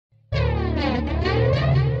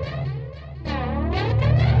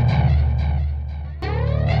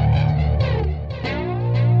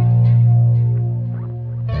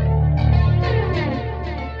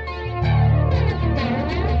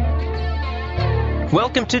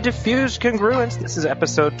Welcome to Diffused Congruence. This is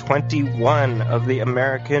episode 21 of the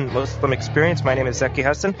American Muslim Experience. My name is Zaki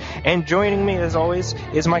Hasan, and joining me, as always,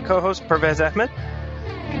 is my co-host, Parvez Ahmed.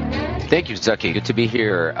 Thank you, Zaki. Good to be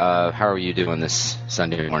here. How are you doing this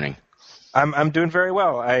Sunday morning? I'm doing very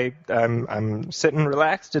well. I'm sitting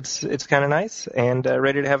relaxed. It's kind of nice and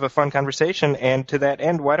ready to have a fun conversation. And to that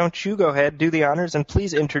end, why don't you go ahead, do the honors, and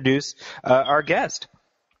please introduce our guest.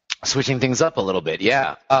 Switching things up a little bit,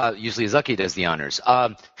 yeah. Usually Zaki does the honors.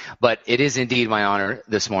 But it is indeed my honor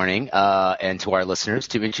this morning, and to our listeners,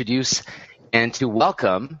 to introduce and to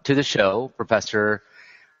welcome to the show Professor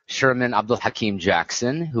Sherman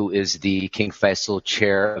Jackson, who is the King Faisal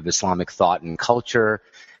Chair of Islamic Thought and Culture,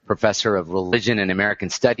 Professor of Religion and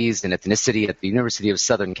American Studies and Ethnicity at the University of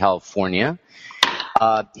Southern California.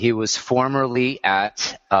 He was formerly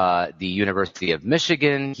at the University of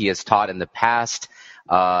Michigan. He has taught in the past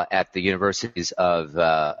at the universities of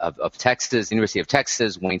Texas, University of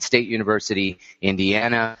Texas, Wayne State University,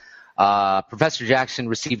 Indiana. Professor Jackson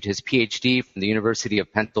received his PhD from the University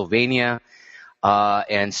of Pennsylvania,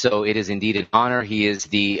 and so it is indeed an honor. He is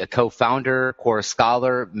the co-founder, core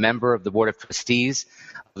scholar, member of the Board of Trustees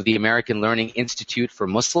of the American Learning Institute for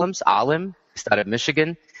Muslims, ALIM, based out of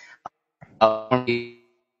Michigan.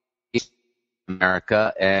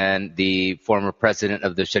 America, and the former president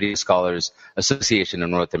of the Sharia Scholars Association of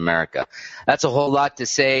North America. That's a whole lot to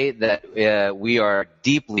say that we are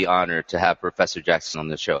deeply honored to have Professor Jackson on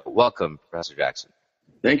the show. Welcome, Professor Jackson.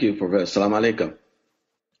 Thank you, Professor. Assalamu alaikum.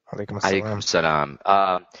 Alaikum salam.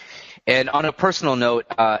 And on a personal note,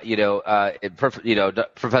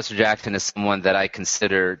 Professor Jackson is someone that I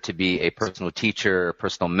consider to be a personal teacher, a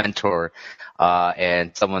personal mentor,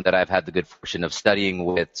 and someone that I've had the good fortune of studying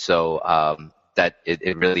with. So that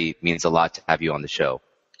it really means a lot to have you on the show.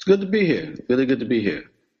 It's good to be here. Really good to be here.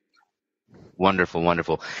 Wonderful,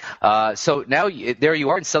 wonderful. So now there you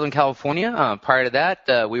are in Southern California. Prior to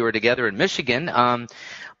that, we were together in Michigan.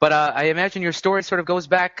 But I imagine your story sort of goes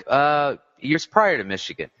back years prior to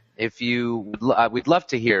Michigan. If you, we'd love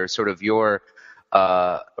to hear sort of your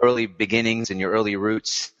early beginnings and your early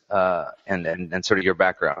roots and sort of your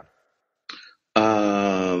background.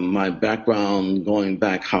 My background going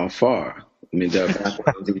back how far? I mean, there are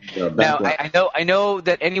backgrounds. Now, I know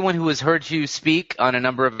that anyone who has heard you speak on a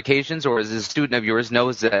number of occasions or is a student of yours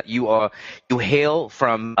knows that you hail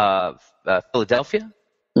from Philadelphia.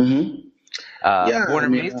 Mm-hmm.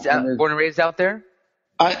 Born and raised out there.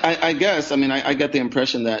 I guess. I mean, I get the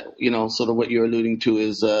impression that sort of what you're alluding to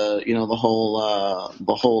is the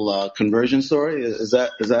whole conversion story. Is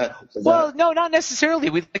that? Well, no, not necessarily.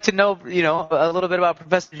 We'd like to know a little bit about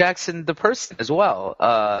Professor Jackson, the person, as well.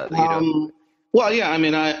 Well, yeah. I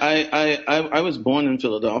mean, I was born in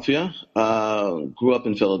Philadelphia. Grew up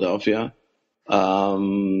in Philadelphia.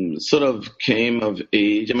 Sort of came of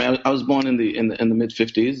age. I mean, I was born in the mid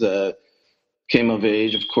 '50s. Came of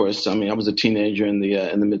age, of course. I mean, I was a teenager in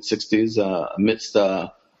the mid '60s, amidst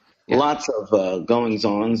lots of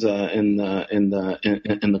goings-ons in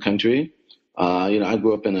the country. I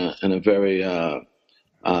grew up in a very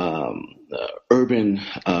urban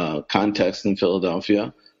context in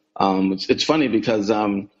Philadelphia. It's funny because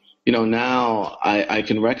now I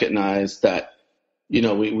can recognize that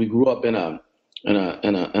we grew up in a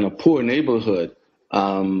poor neighborhood.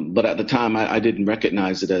 But at the time, I didn't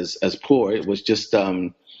recognize it as poor. It was just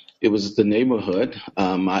it was the neighborhood.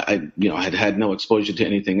 I had no exposure to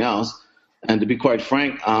anything else. And to be quite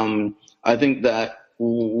frank, I think that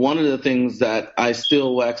one of the things that I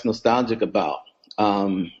still wax nostalgic about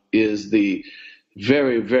is the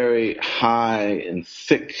very, very high and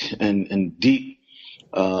thick and deep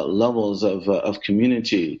levels of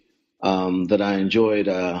community that I enjoyed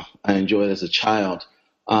as a child.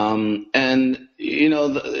 And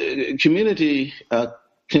the community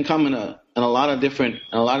can come in a lot of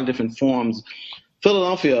different forms.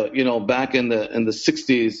 Philadelphia, back in the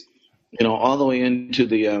 '60s, all the way into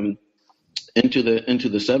the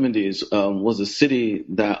 70s, was a city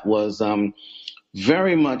that was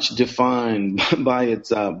very much defined by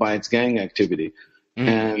its gang activity,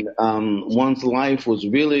 and one's life was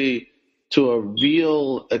really, to a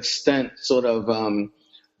real extent, sort of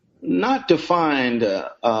not defined,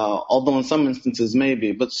 although in some instances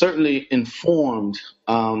maybe, but certainly informed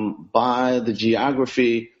by the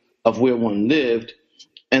geography of where one lived,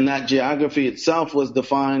 and that geography itself was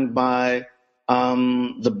defined by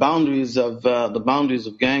the boundaries of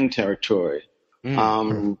gang territory.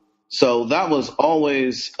 So that was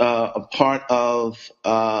always a part of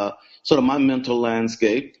sort of my mental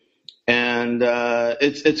landscape. And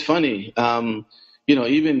it's funny,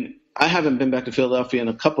 even I haven't been back to Philadelphia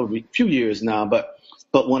in few years now,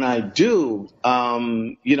 but when I do,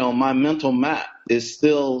 my mental map is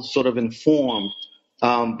still sort of informed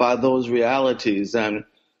by those realities. And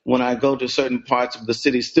when I go to certain parts of the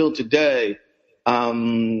city still today,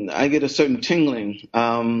 I get a certain tingling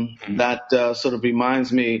that sort of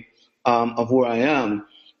reminds me of where I am.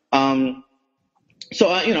 So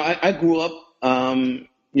I grew up, in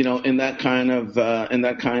that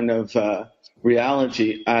kind of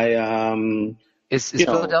reality. Is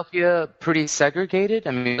Philadelphia pretty segregated?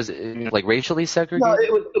 I mean, was it like racially No,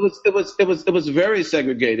 segregated? it was very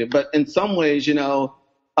segregated, but in some ways,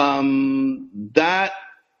 that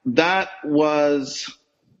was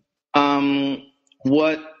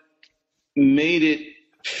what made it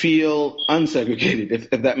feel unsegregated,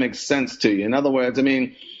 if that makes sense to you. In other words, I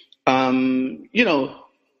mean,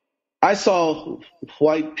 I saw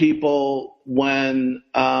white people when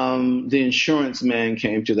the insurance man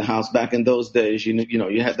came to the house back in those days.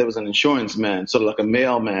 There was an insurance man, sort of like a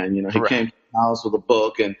mailman. He Right. came to the house with a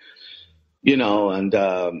book and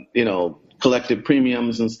collected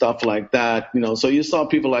premiums and stuff like that. So you saw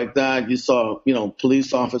people like that. You saw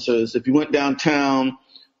police officers. If you went downtown,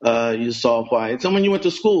 you saw whites. And when you went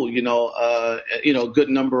to school, a good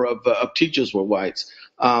number of teachers were whites.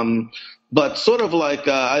 But sort of like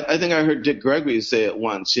I think I heard Dick Gregory say it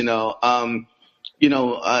once.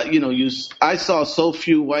 I saw so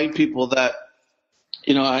few white people that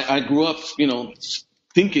I grew up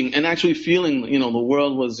thinking and actually feeling the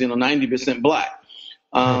world was 90% black.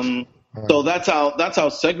 So that's how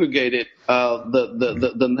segregated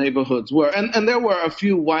the neighborhoods were, and there were a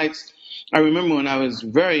few whites. I remember when I was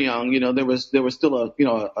very young, there was still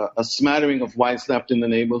a smattering of whites left in the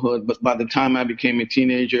neighborhood. But by the time I became a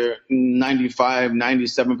teenager,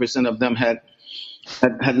 97% of them had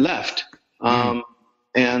left.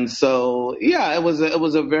 And so, yeah, it was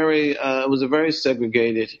a very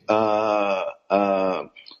segregated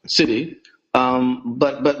city.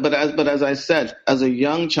 But as I said, as a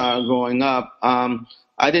young child growing up,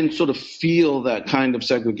 I didn't sort of feel that kind of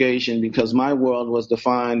segregation because my world was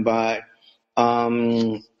defined by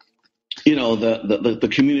the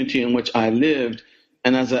community in which I lived.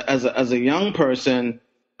 And as a young person,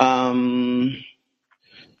 the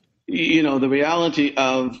reality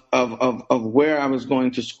of where I was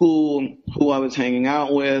going to school, who I was hanging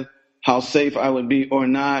out with, how safe I would be or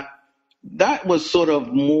not, that was sort of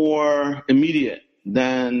more immediate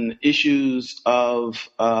than issues of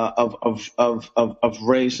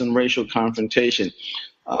race and racial confrontation.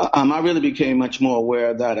 I really became much more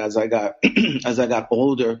aware of that as I got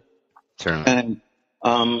older. Certainly.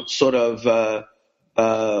 And sort of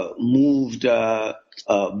moved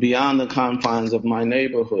beyond the confines of my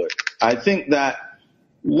neighborhood. I think that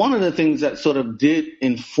one of the things that sort of did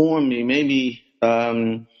inform me, maybe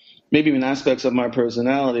even aspects of my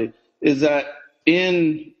personality, is that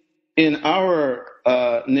in our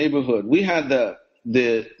neighborhood we had the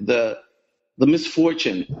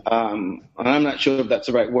misfortune, and I'm not sure if that's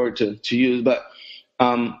the right word to use, but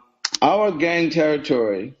our gang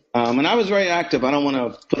territory. And I was very active. I don't want to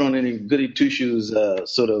put on any goody two shoes No,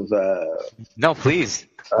 please.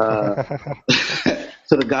 to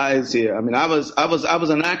the guys here. I mean, I was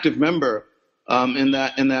an active member in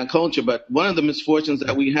that culture. But one of the misfortunes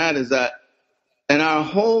that we had is that in our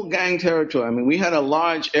whole gang territory, I mean, we had a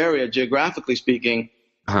large area geographically speaking,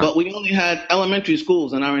 but we only had elementary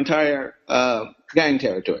schools in our entire gang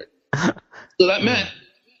territory. So that meant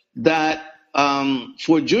that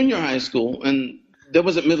for junior high school, and there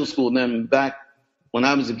wasn't middle school then. Back when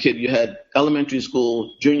I was a kid, you had elementary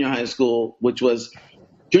school, junior high school, which was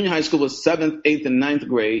junior high school was 7th, 8th, and 9th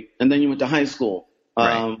grade, and then you went to high school,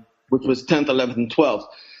 which was 10th, 11th, and 12th.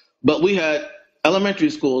 But we had elementary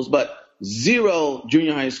schools, but 0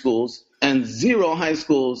 junior high schools and 0 high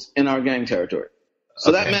schools in our gang territory.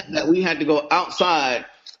 So that meant that we had to go outside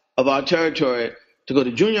of our territory to go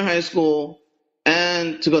to junior high school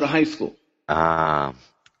and to go to high school. And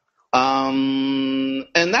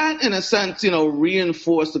that, in a sense,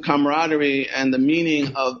 reinforced the camaraderie and the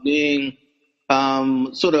meaning of being now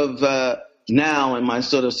in my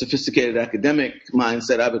sort of sophisticated academic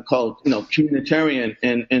mindset, I would call, communitarian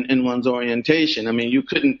in one's orientation. I mean,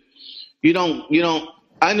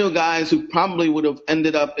 I knew guys who probably would have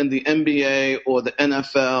ended up in the NBA or the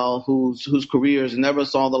NFL whose careers never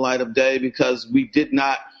saw the light of day because we did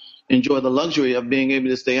not enjoy the luxury of being able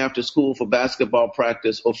to stay after school for basketball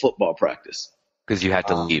practice or football practice. Because you had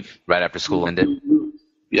to leave right after school ended?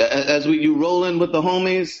 Yeah, you roll in with the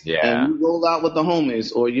homies, Yeah. and you roll out with the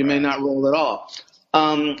homies, or you may not roll at all.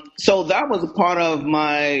 So that was a part of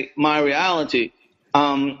my reality.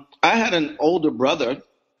 I had an older brother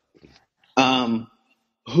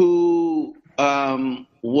who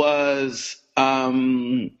was how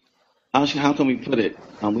can we put it?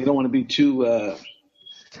 We don't want to be too.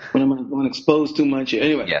 What am I going to expose too much here?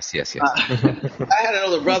 Anyway, Yes. I had an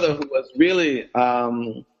older brother who was really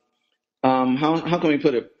how can we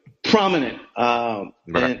put it? Prominent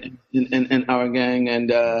Right. in our gang, and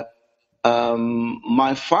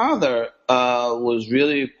my father was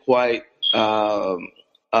really quite. He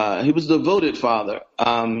was a devoted father.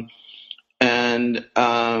 And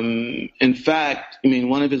in fact, I mean,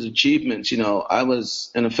 one of his achievements, I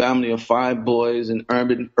was in a family of 5 boys in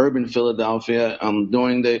urban Philadelphia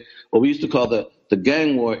during what we used to call the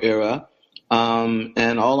gang war era.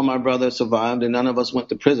 And all of my brothers survived, and none of us went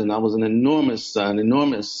to prison. That was an enormous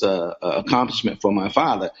accomplishment for my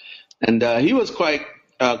father, and he was quite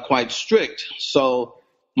strict. So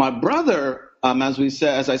my brother,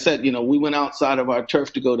 as I said, we went outside of our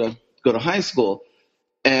turf to go to high school.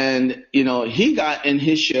 And, he got in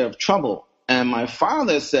his share of trouble. And my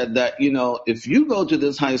father said that, if you go to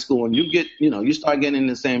this high school and you start getting in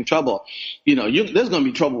the same trouble, there's going to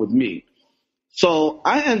be trouble with me. So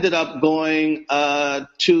I ended up going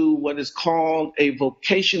to what is called a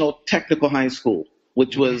vocational technical high school,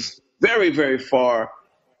 which was very, very far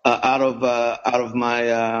out of our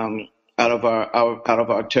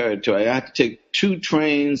territory. I had to take 2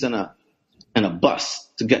 trains and a bus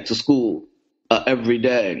to get to school every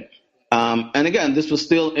day. And again, this was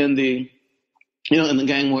still in the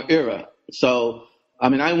gang war era. So, I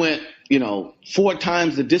mean, I went, 4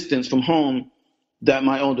 times the distance from home that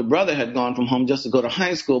my older brother had gone from home just to go to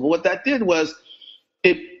high school. But what that did was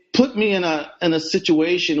it put me in a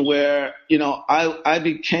situation where, I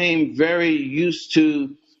became very used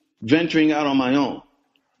to venturing out on my own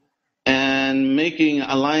and making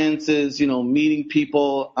alliances, meeting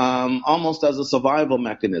people, almost as a survival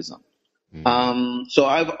mechanism. So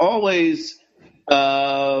I've always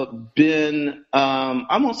been,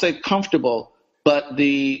 I won't say comfortable, but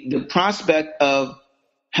the prospect of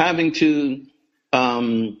having to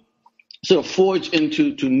sort of forge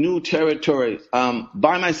into new territory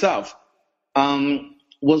by myself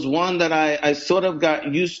was one that I sort of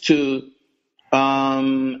got used to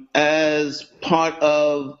as part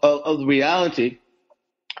of the reality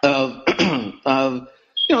of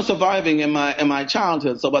surviving in my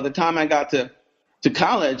childhood. So by the time I got to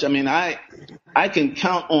college, I mean, I can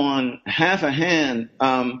count on half a hand,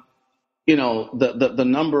 the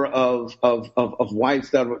number of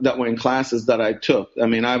whites that were in classes that I took. I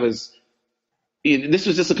mean, this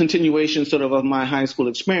was just a continuation sort of my high school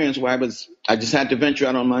experience where I just had to venture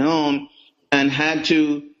out on my own and had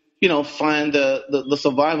to, find the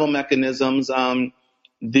survival mechanisms,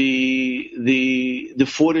 the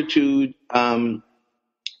fortitude,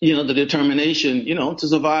 the determination, to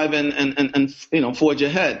survive and forge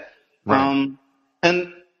ahead. Right.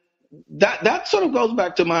 And that sort of goes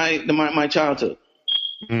back to my childhood.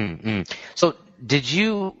 Mm-hmm. So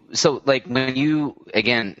when you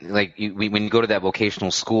when you go to that vocational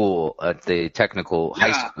school at the technical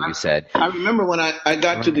high school, you said. I remember when I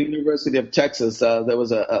got to the University of Texas, there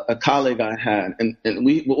was a colleague I had, and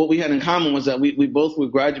what we had in common was that we both were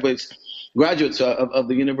graduates of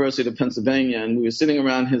the University of Pennsylvania, and we were sitting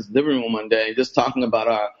around his living room one day just talking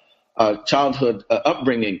about our childhood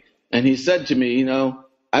upbringing. And he said to me,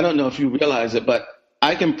 I don't know if you realize it, but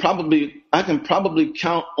I can probably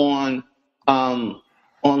count on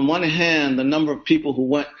one hand the number of people who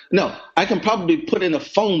went. No, I can probably put in a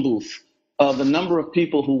phone booth of the number of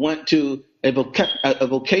people who went to a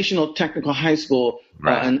vocational technical high school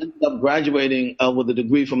and ended up graduating with a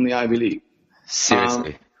degree from the Ivy League.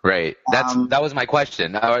 Seriously. Right. That was my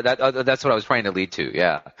question. That's what I was trying to lead to.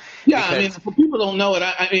 Yeah. Yeah. Because, I mean, for people who don't know it,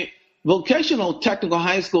 I mean, vocational technical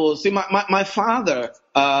high school. See, my father,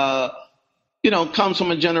 comes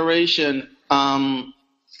from a generation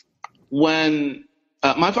when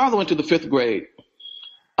my father went to the 5th grade,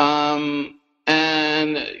 and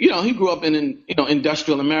he grew up in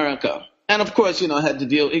industrial America, and of course, had to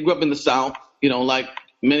deal. He grew up in the South, like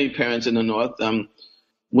many parents in the North.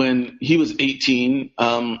 When he was 18,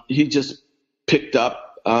 he just picked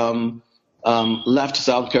up, left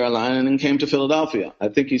South Carolina, and then came to Philadelphia. I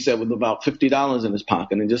think he said with about $50 in his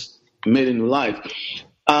pocket, and just made a new life.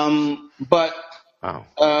 But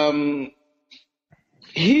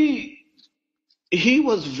he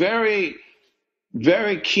was very,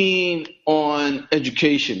 very keen on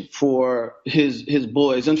education for his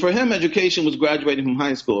boys, and for him, education was graduating from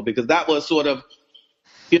high school, because that was sort of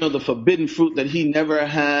the forbidden fruit that he never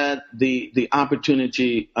had the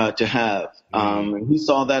opportunity to have. And he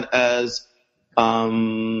saw that as,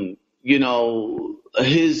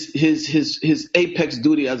 his apex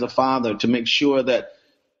duty as a father to make sure that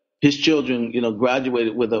his children,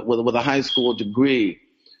 graduated with a high school degree.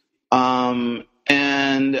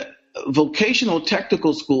 And vocational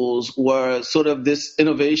technical schools were sort of this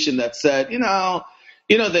innovation that said,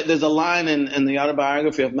 that there's a line in the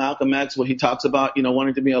autobiography of Malcolm X where he talks about,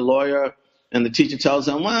 wanting to be a lawyer. And the teacher tells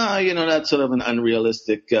him, well, that's sort of an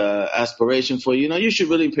unrealistic aspiration for you. You should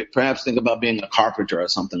really perhaps think about being a carpenter or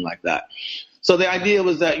something like that. So the idea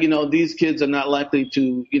was that, these kids are not likely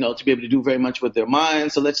to, to be able to do very much with their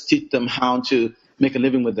minds. So let's teach them how to make a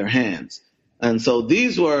living with their hands. And so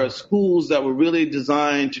these were schools that were really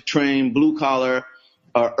designed to train blue collar,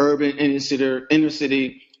 urban, inner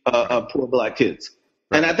city, poor black kids.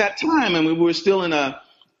 Right. And at that time, we were still in an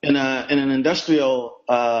industrial,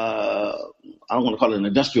 I don't want to call it an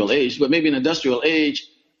industrial age, but maybe an industrial age.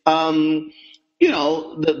 The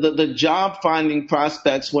job finding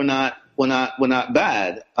prospects were not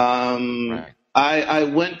bad. Right. I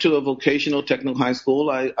went to a vocational technical high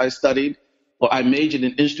school. I majored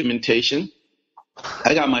in instrumentation.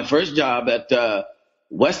 I got my first job at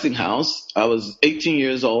Westinghouse. I was 18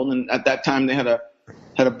 years old, and at that time they had a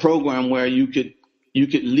program where you could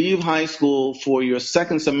leave high school for your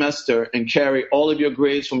second semester and carry all of your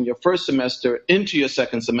grades from your first semester into your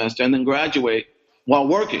second semester and then graduate while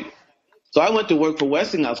working. So I went to work for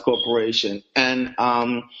Westinghouse Corporation, and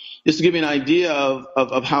just to give you an idea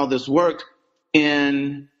of how this worked,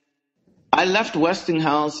 and I left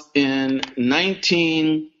Westinghouse in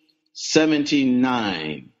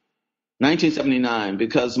 1979,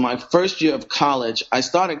 because my first year of college, I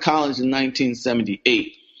started college in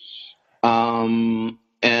 1978. And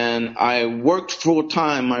I worked full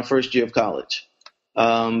time my first year of college,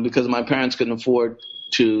 because my parents couldn't afford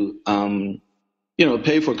to,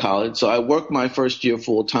 pay for college. So I worked my first year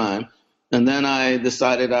full time, and then I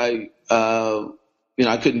decided I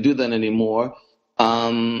couldn't do that anymore.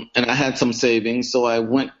 And I had some savings, so I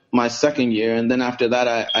went my second year, and then after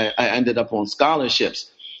that, I ended up on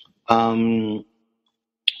scholarships. But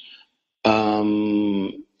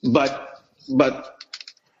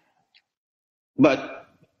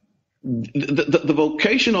the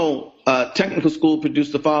vocational technical school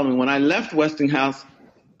produced the following. When I left Westinghouse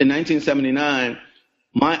in 1979,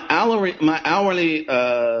 my hourly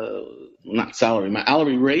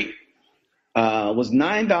rate was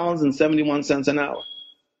 $9.71 an hour.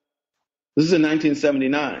 This is in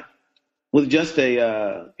 1979, with just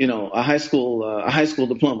a high school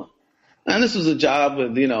diploma. And this was a job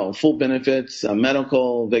with, full benefits,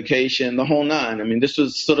 medical, vacation, the whole nine. This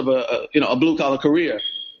was sort of a blue collar career.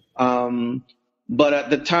 But at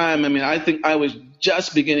the time, I think I was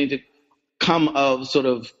just beginning to come of sort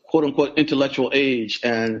of quote unquote intellectual age.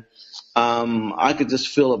 And, I could just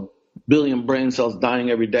feel a billion brain cells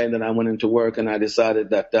dying every day that I went into work. And I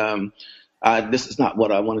decided that, this is not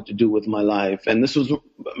what I wanted to do with my life. And this was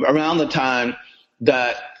around the time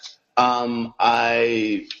that,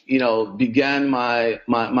 I began my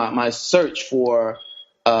search for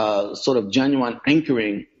sort of genuine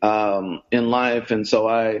anchoring in life, and so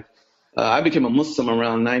I became a Muslim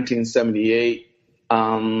around 1978,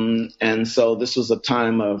 and so this was a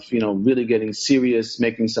time of really getting serious,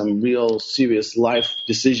 making some real serious life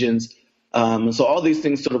decisions, and so all these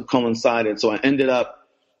things sort of coincided. So I ended up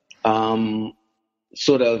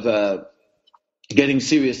getting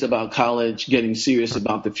serious about college, getting serious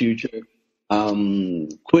about the future,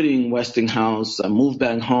 quitting Westinghouse. I moved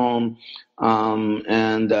back home,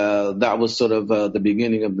 and that was sort of the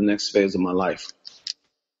beginning of the next phase of my life.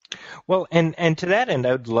 Well, and to that end,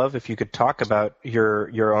 I would love if you could talk about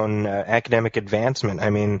your own academic advancement.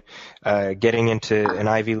 Getting into an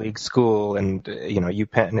Ivy League school and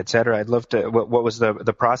UPenn, et cetera. I'd love to. What was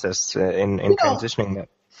the process in transitioning that?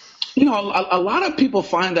 A lot of people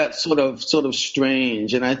find that sort of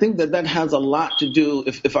strange, and I think that has a lot to do,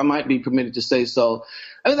 if I might be permitted to say so,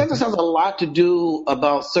 I think that just has a lot to do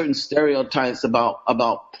about certain stereotypes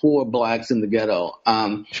about poor blacks in the ghetto.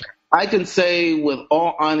 I can say with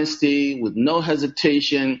all honesty, with no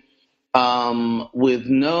hesitation, with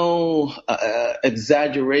no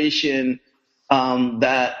exaggeration,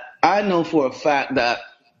 that I know for a fact that,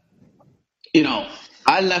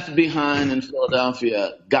 I left behind in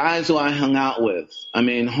Philadelphia guys who I hung out with.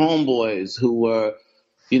 Homeboys who were,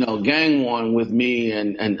 gang warring with me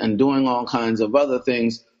and doing all kinds of other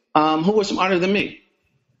things, who were smarter than me.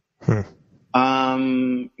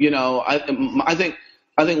 I think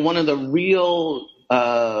one of the real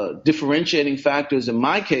differentiating factors in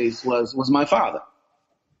my case was my father.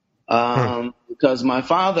 because my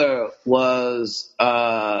father was,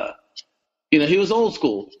 he was old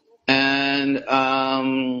school, and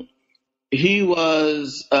he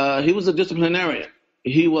was a disciplinarian.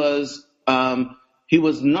 He was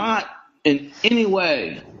not in any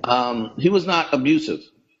way, he was not abusive.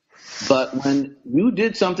 But when you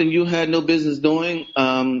did something you had no business doing,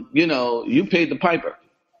 you paid the piper.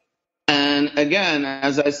 And again,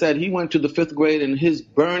 as I said, he went to the 5th grade, and his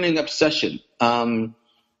burning obsession.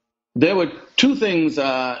 There were two things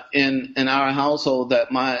in our household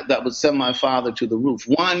that would send my father to the roof.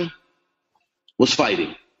 One was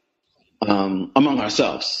fighting among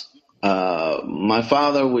ourselves. My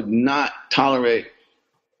father would not tolerate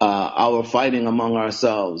our fighting among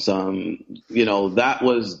ourselves. That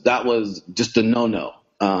was just a no-no.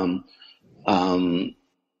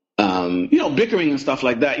 Bickering and stuff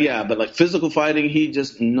like that, yeah, but like physical fighting, he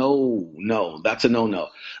just no, that's a no-no.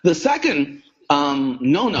 The second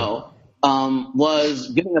no-no was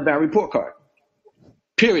getting a bad report card.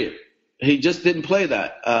 Period. He just didn't play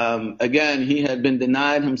that. Again, he had been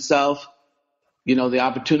denied himself, the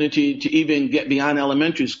opportunity to even get beyond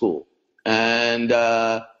elementary school, and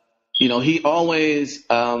he always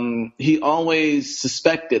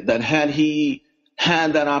suspected that had he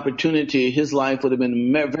had that opportunity, his life would have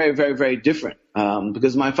been very, very, very different.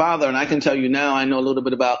 Because my father, and I can tell you now, I know a little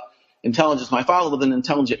bit about intelligence. My father was an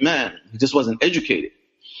intelligent man. He just wasn't educated.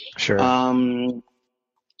 Sure.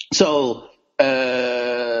 So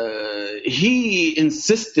he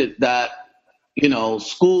insisted that,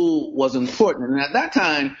 school was important. And at that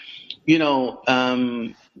time,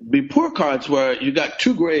 report cards were, you got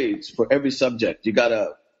 2 grades for every subject. You got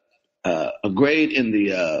a grade in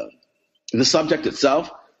the subject itself,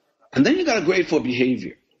 and then you got a grade for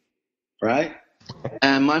behavior, right?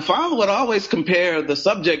 And my father would always compare the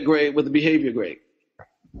subject grade with the behavior grade.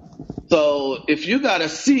 So if you got a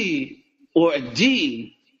C or a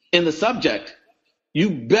D in the subject, you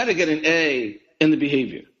better get an A in the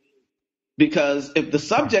behavior. Because if the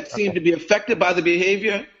subject seemed to be affected by the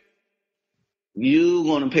behavior, you're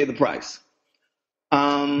going to pay the price.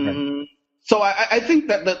 So I think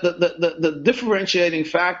that the differentiating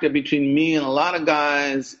factor between me and a lot of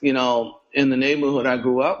guys, in the neighborhood I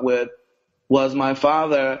grew up with, was my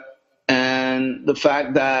father, and the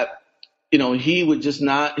fact that, he would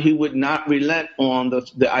not relent on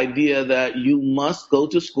the idea that you must go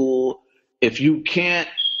to school. If you can't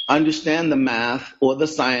understand the math or the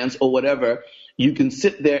science or whatever, you can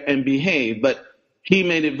sit there and behave. But he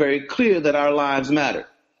made it very clear that our lives mattered,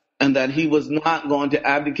 and that he was not going to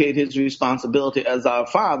abdicate his responsibility as our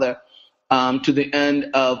father to the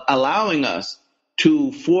end of allowing us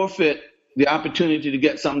to forfeit the opportunity to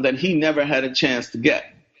get something that he never had a chance to get.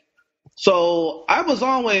 So I was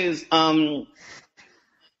always, I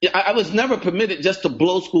was never permitted just to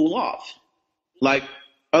blow school off like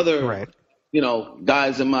other,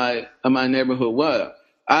 guys in my neighborhood were.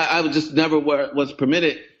 I was just never was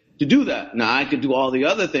permitted to do that. Now I could do all the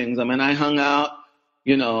other things. I mean, I hung out,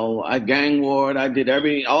 I gang warred, I did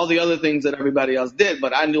all the other things that everybody else did,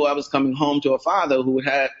 but I knew I was coming home to a father who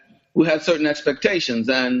had certain expectations,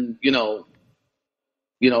 and,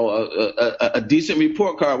 a decent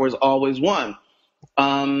report card was always one.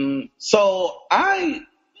 So I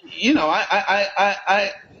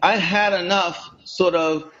had enough sort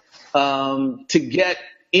of, to get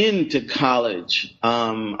into college.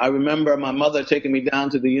 I remember my mother taking me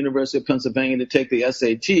down to the University of Pennsylvania to take the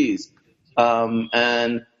SATs.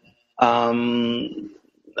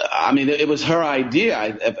 It was her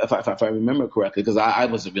idea, if I remember correctly, because I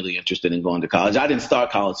wasn't really interested in going to college. I didn't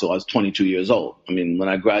start college until I was 22 years old. I mean, when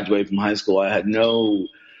I graduated from high school, I had no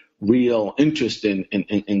real interest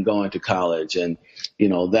in going to college. And,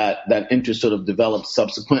 that interest sort of developed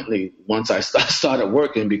subsequently once I started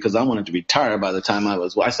working, because I wanted to retire by the time I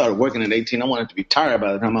started working at 18. I wanted to retire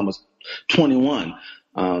by the time I was 21.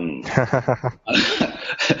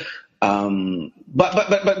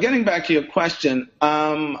 But getting back to your question,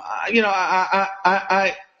 I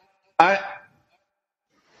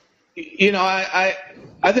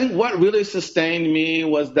think what really sustained me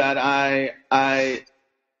was that I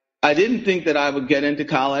didn't think that I would get into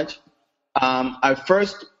college. I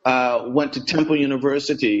first went to Temple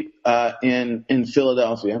University in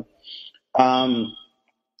Philadelphia.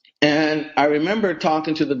 And I remember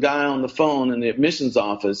talking to the guy on the phone in the admissions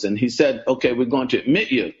office, and he said, "Okay, we're going to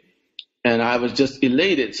admit you." And I was just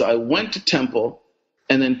elated. So I went to Temple,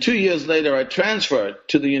 and then 2 years later, I transferred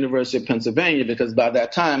to the University of Pennsylvania, because by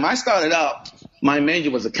that time, I started out, my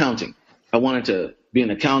major was accounting. I wanted to be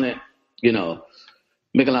an accountant,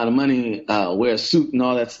 make a lot of money, wear a suit and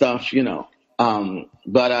all that stuff,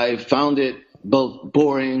 But I found it both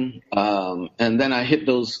boring, and then I hit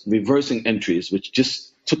those reversing entries, which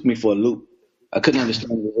just took me for a loop. I couldn't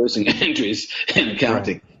understand reversing entries in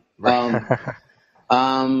accounting. Right.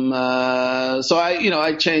 So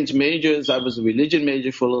I changed majors. I was a religion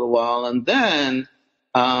major for a little while, and then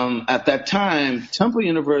at that time, Temple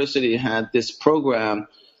University had this program.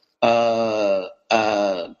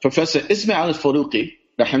 Professor Ismail al-Faruqi,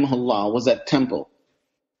 rahimahullah, was at Temple,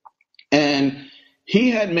 and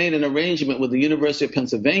he had made an arrangement with the University of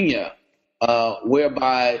Pennsylvania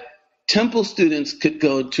whereby Temple students could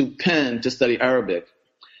go to Penn to study Arabic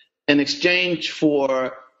in exchange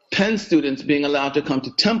for Penn students being allowed to come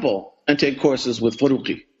to Temple and take courses with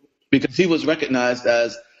Faruqi, because he was recognized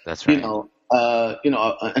as, That's right.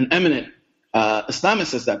 an eminent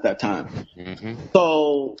Islamicist at that time. Mm-hmm.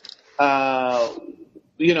 So,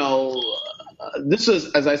 this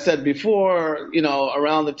was, as I said before,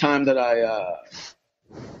 around the time that I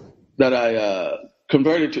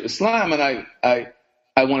converted to Islam, and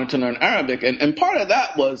I wanted to learn Arabic, and part of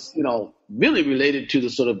that was, really related to the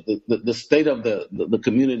sort of the state of the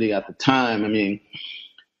community at the time. I mean,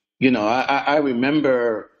 I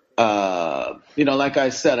remember, like I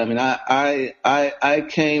said, I mean, I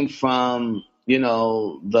came from,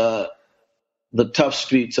 the tough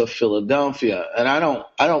streets of Philadelphia, and I don't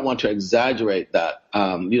want to exaggerate that.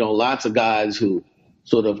 Lots of guys who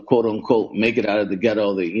sort of quote unquote make it out of the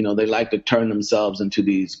ghetto, they like to turn themselves into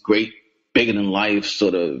these great, bigger than life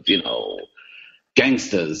sort of,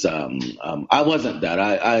 gangsters. I wasn't that.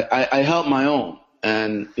 I held my own,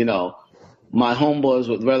 and my homeboys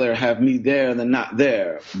would rather have me there than not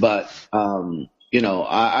there. But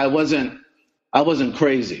I wasn't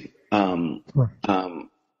crazy.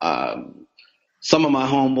 Some of my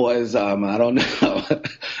homeboys, I don't know.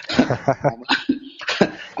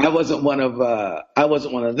 I wasn't one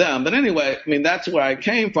of them. But anyway, I mean, that's where I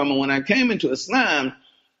came from. And when I came into Islam,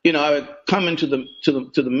 I would come into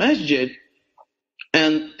the masjid,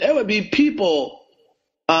 and there would be people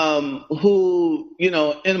who,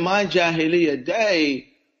 in my Jahiliyyah day,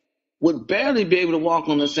 would barely be able to walk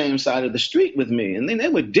on the same side of the street with me. And then they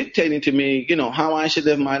were dictating to me, how I should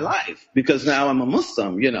live my life, because now I'm a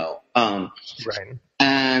Muslim, Right.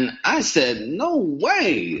 And I said, no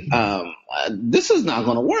way. This is not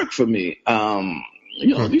going to work for me.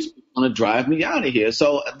 These people are going to drive me out of here.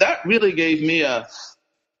 So that really gave me an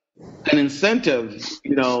incentive,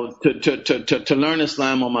 to learn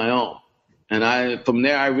Islam on my own. And from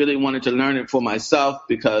there, I really wanted to learn it for myself,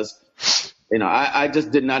 because I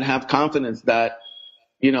just did not have confidence that,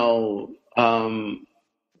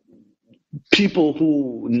 people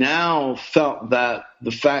who now felt that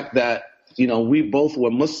the fact that, we both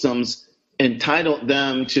were Muslims entitled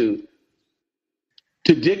them to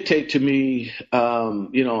dictate to me,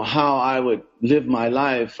 how I would live my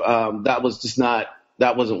life.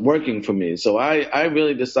 That wasn't working for me. So I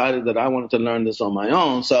really decided that I wanted to learn this on my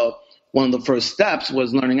own. So one of the first steps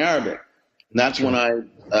was learning Arabic. And that's when I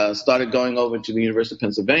started going over to the University of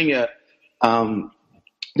Pennsylvania to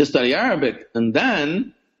study Arabic. And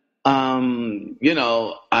then, I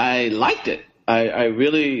liked it. I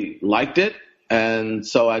really liked it. And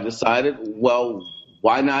so I decided, well,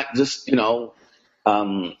 why not just, and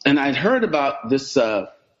I'd heard about this, they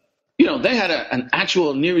had an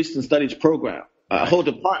actual Near Eastern Studies program, a whole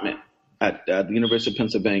department at the University of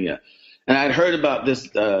Pennsylvania. And I'd heard about this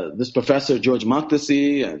professor, George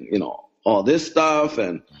Makdisi, and, all this stuff.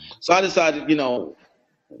 And so I decided,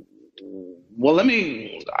 well, I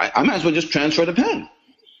might as well just transfer to Penn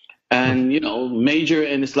and, major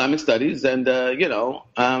in Islamic studies and,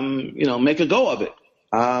 make a go of it.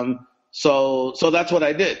 So that's what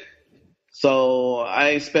I did. So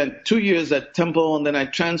I spent 2 years at Temple, and then I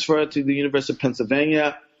transferred to the University of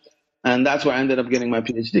Pennsylvania, and that's where I ended up getting my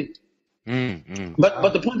PhD.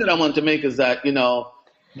 But the point that I wanted to make is that,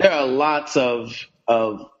 there are lots of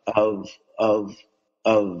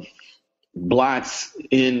blacks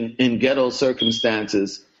in ghetto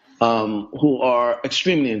circumstances who are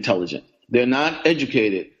extremely intelligent. They're not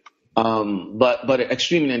educated, but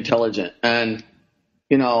extremely intelligent. And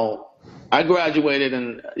I graduated,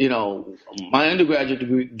 and my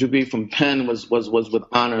undergraduate degree from Penn was with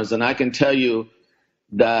honors, and I can tell you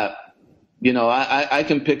that I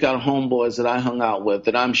can pick out homeboys that I hung out with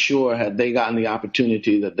that I'm sure had they gotten the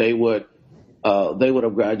opportunity that they would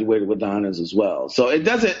have graduated with honors as well. So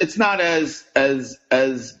it's not as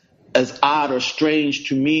odd or strange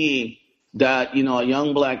to me that, a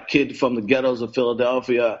young black kid from the ghettos of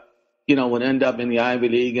Philadelphia, would end up in the Ivy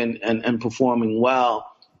League and performing well.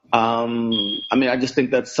 I just think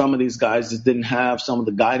that some of these guys just didn't have some of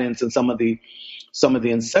the guidance and some of the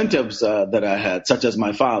incentives that I had, such as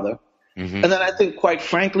my father. And then I think, quite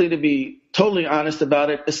frankly, to be totally honest about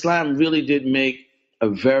it, Islam really did make a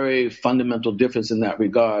very fundamental difference in that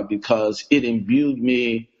regard, because it imbued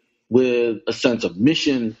me with a sense of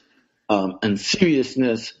mission and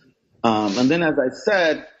seriousness. And then, as I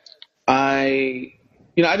said, I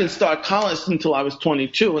didn't start college until I was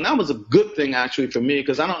 22, and that was a good thing actually for me,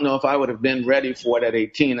 because I don't know if I would have been ready for it at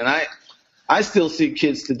 18. And I still see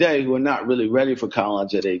kids today who are not really ready for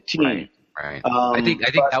college at 18. Right. I think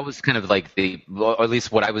that was kind of like or at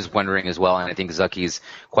least what I was wondering as well, and I think Zaki's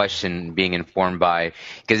question being informed by,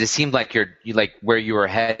 because it seemed like you're like where you were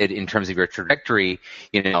headed in terms of your trajectory,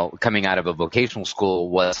 coming out of a vocational school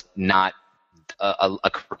was not a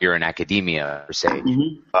career in academia per se,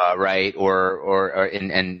 right?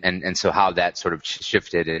 And so how that sort of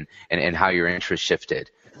shifted and how your interest shifted,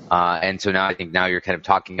 and so now I think you're kind of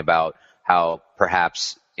talking about how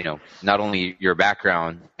perhaps not only your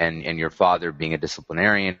background and your father being a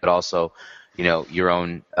disciplinarian, but also your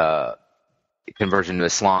own conversion to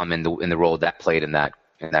Islam and the role that played in that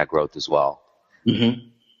growth as well.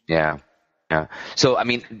 Yeah. So I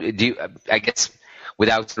mean, I guess,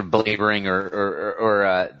 without sort of belaboring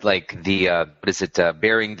or like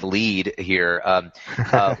bearing the lead here,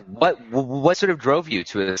 what sort of drove you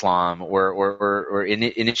to Islam, or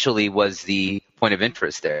initially was the point of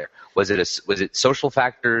interest there? Was it social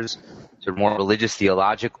factors, sort of more religious,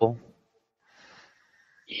 theological?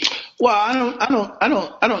 Well, I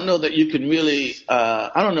don't know that you can really.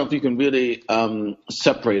 I don't know if you can really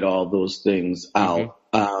separate all those things out.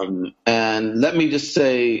 And let me just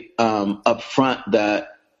say up front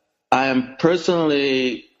that I am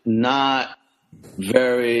personally not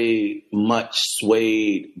very much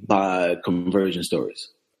swayed by conversion stories.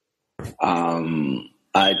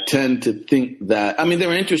 I tend to think that,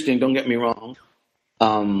 they're interesting, don't get me wrong,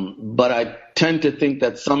 but I tend to think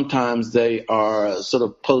that sometimes they are sort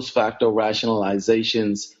of post facto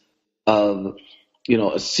rationalizations of,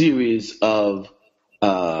 a series of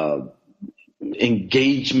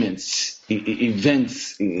engagements,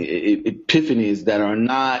 events, epiphanies that are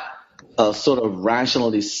not sort of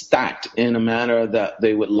rationally stacked in a manner that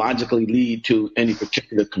they would logically lead to any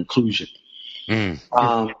particular conclusion.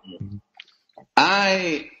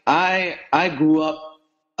 I grew up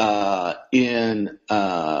in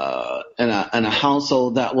a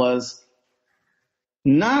household that was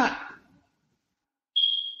not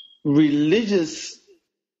religious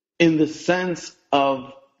in the sense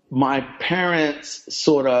of my parents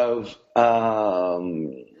sort of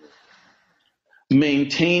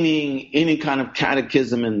maintaining any kind of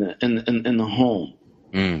catechism in the home.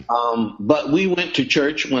 But we went to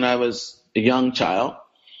church when I was a young child.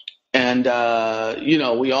 And,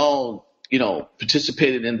 we all,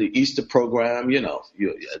 participated in the Easter program.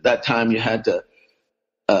 At that time you had to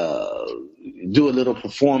do a little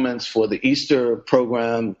performance for the Easter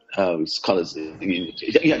program. You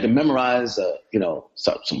had to memorize,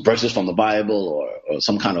 some verses from the Bible or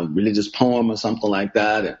some kind of religious poem or something like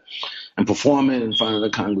that, and perform it in front of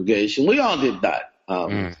the congregation. We all did that.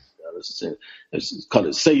 It's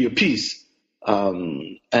called Say Your Piece.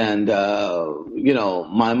 My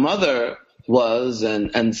mother was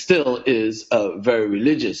and still is very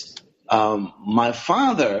religious. My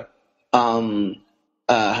father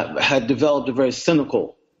had developed a very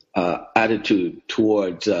cynical attitude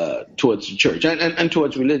towards the church and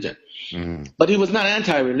towards religion. But he was not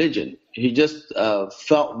anti-religion. He just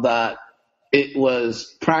felt that it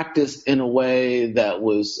was practiced in a way that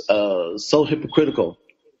was so hypocritical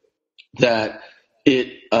that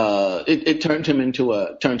it turned him into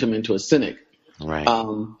a cynic. Right.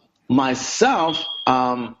 Myself,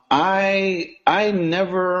 I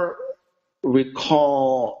never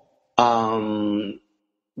recall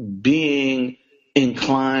being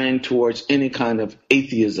inclined towards any kind of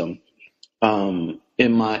atheism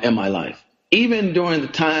in my life. Even during the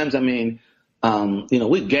times, we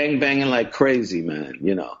gangbanging like crazy, man.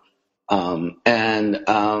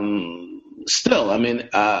 Still,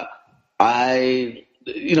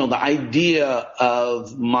 the idea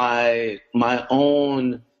of my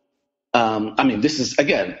own, this is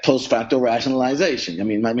again post facto rationalization.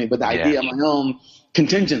 But the idea of my own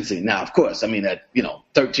contingency. Now, of course, at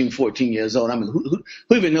 13, 14 years old, who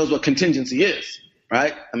even knows what contingency is,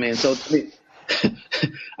 right? I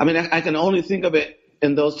can only think of it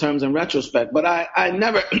in those terms in retrospect. But I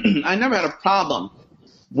never I never had a problem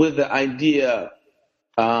with the idea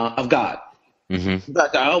of God. In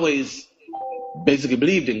fact, I always basically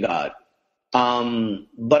believed in God.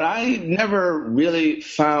 But I never really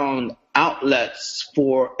found outlets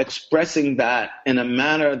for expressing that in a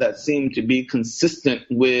manner that seemed to be consistent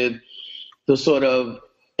with the sort of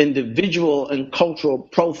individual and cultural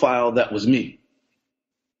profile that was me.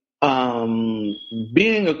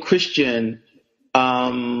 Being a Christian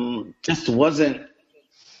just wasn't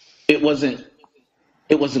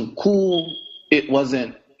cool. It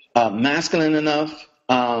wasn't masculine enough.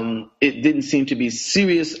 It didn't seem to be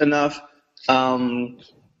serious enough. And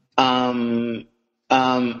at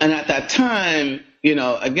that time,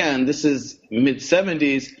 again, this is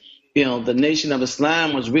mid-'70s, the Nation of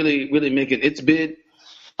Islam was really, really making its bid.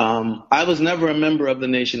 I was never a member of the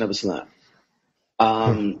Nation of Islam.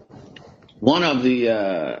 One of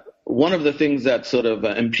the things that sort of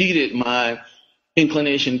impeded my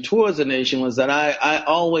inclination towards the nation was that I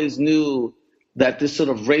always knew that this sort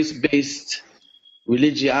of race-based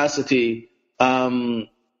religiosity,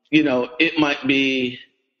 it might be,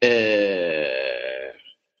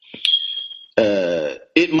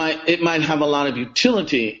 it might have a lot of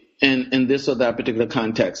utility in this or that particular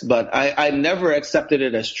context, but I never accepted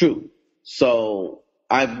it as true. So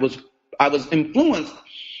I was influenced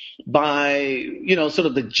by sort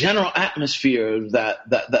of the general atmosphere that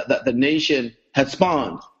the nation had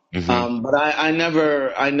spawned. Mm-hmm. But I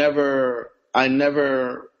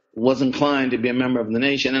never was inclined to be a member of the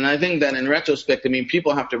nation. And I think that in retrospect,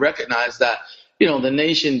 people have to recognize that the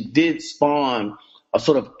nation did spawn a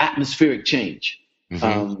sort of atmospheric change.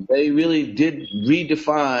 Mm-hmm. They really did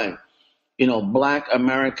redefine Black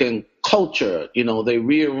American culture. They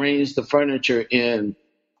rearranged the furniture in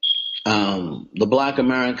the Black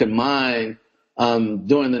American mind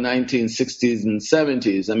during the 1960s and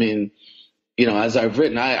 70s. As I've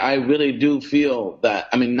written, I really do feel that,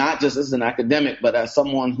 not just as an academic, but as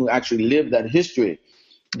someone who actually lived that history,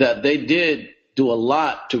 that they did do a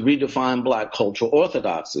lot to redefine Black cultural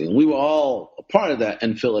orthodoxy. And we were all a part of that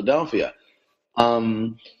in Philadelphia.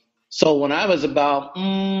 So when I was about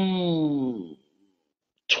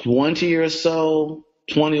 20 or so,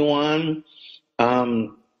 21,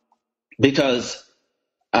 because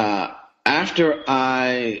after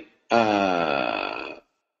I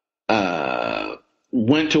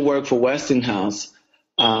went to work for Westinghouse,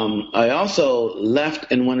 I also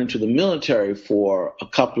left and went into the military for a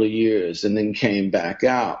couple of years and then came back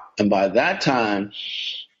out. And by that time,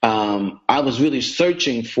 I was really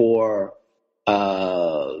searching for,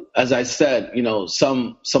 as I said,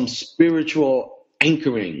 some spiritual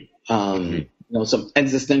anchoring, some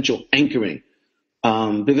existential anchoring,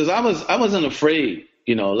 because I wasn't afraid.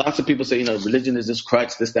 Lots of people say, religion is this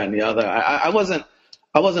crutch, this, that, and the other. I wasn't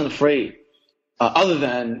afraid. Other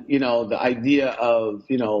than, the idea of,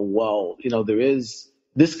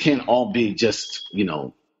 this can't all be just,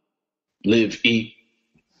 live, eat,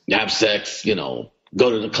 have sex, go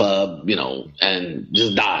to the club, and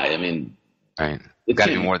just die. Right. It's got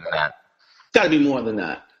to be more than that. It's got to be more than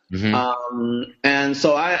that. Mm-hmm. And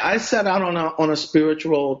so I set out on a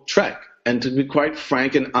spiritual trek. And to be quite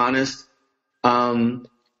frank and honest, I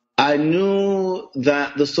knew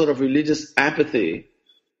that the sort of religious apathy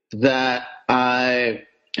that I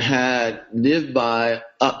had lived by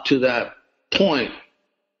up to that point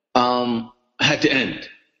had to end.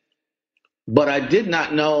 But I did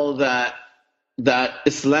not know that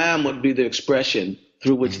Islam would be the expression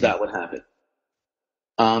through which that would happen.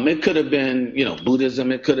 It could have been,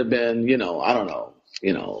 Buddhism. It could have been, I don't know,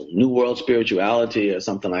 New World spirituality or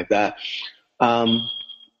something like that.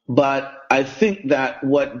 But I think that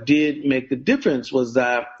what did make the difference was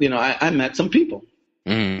that, I met some people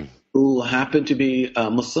who happened to be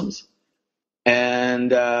Muslims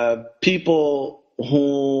and people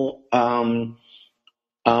who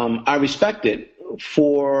I respected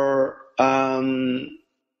for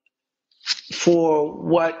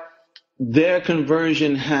what their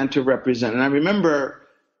conversion had to represent. And I remember,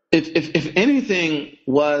 if anything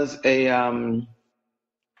was a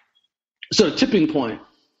sort of tipping point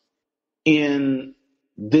in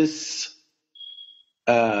this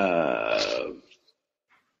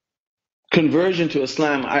conversion to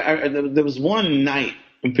Islam, there was one night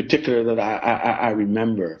in particular that I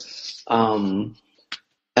remember, and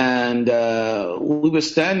we were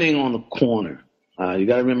standing on the corner. You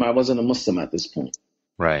got to remember, I wasn't a Muslim at this point,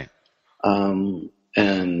 right? And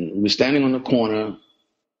we were standing on the corner,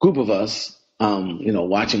 group of us,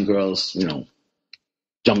 watching girls,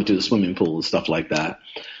 jumping to the swimming pool and stuff like that.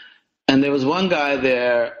 And there was one guy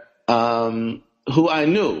there who I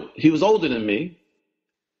knew. He was older than me.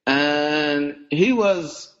 And he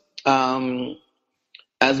was,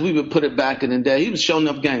 as we would put it back in the day, he was showing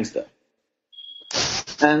up gangster.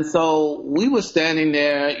 And so we were standing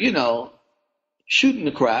there, shooting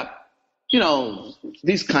the crap,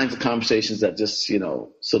 these kinds of conversations that just,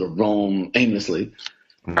 sort of roam aimlessly.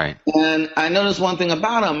 Right. And I noticed one thing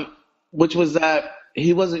about him, which was that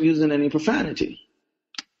he wasn't using any profanity.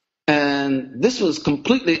 And this was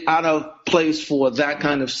completely out of place for that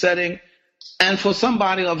kind of setting and for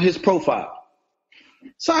somebody of his profile.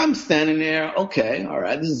 So I'm standing there, okay, all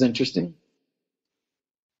right, this is interesting.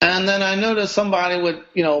 And then I noticed somebody would,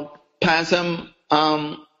 pass him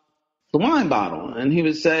the wine bottle, and he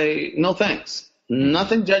would say, no thanks.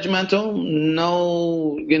 Nothing judgmental,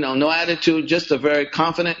 no attitude, just a very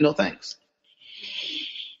confident, no thanks.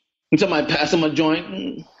 And somebody pass him a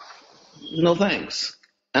joint, no thanks.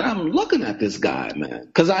 And I'm looking at this guy, man,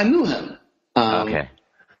 because I knew him. Okay.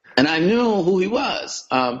 And I knew who he was.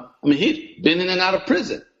 He'd been in and out of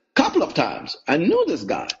prison a couple of times. I knew this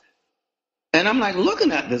guy. And I'm like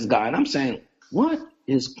looking at this guy, and I'm saying, what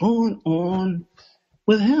is going on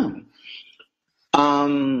with him?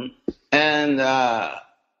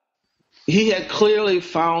 He had clearly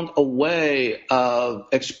found a way of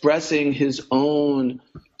expressing his own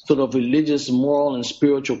sort of religious, moral, and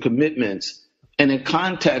spiritual commitments in a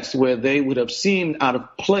context where they would have seemed out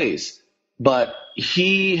of place, but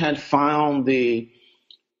he had found the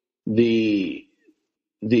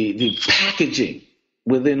packaging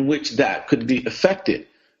within which that could be effected.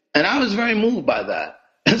 And I was very moved by that.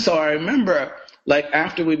 And so I remember, like,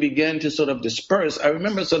 after we began to sort of disperse, I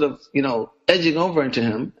remember sort of, edging over into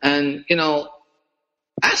him and,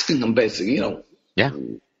 asking him basically, yeah,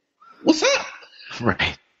 what's up?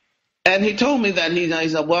 Right. And he told me that he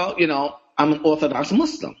said, well, I'm an Orthodox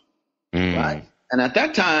Muslim, right? And at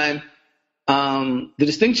that time, the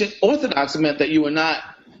distinction Orthodox meant that you were not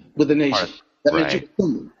with the nation. That meant you were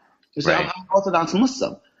Sunni. He said, I'm an Orthodox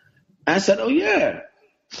Muslim. And I said, oh, yeah.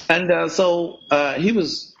 And so he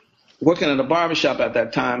was working at a barbershop at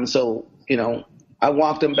that time. So, I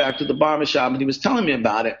walked him back to the barbershop, and he was telling me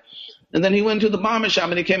about it. And then he went to the barbershop,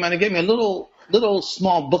 and he came out and gave me a little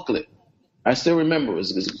small booklet. I still remember. It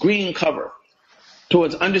was a green cover,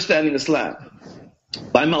 Towards Understanding Islam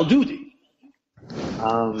by Maududi.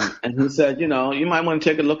 And he said, you might want to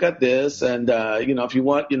take a look at this. And, if you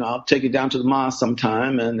want, I'll take you down to the mosque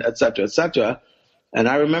sometime, and et cetera, et cetera. And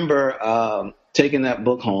I remember taking that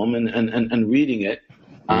book home and reading it.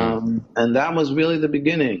 And that was really the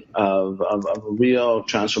beginning of a real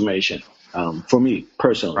transformation for me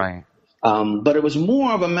personally. Right. But it was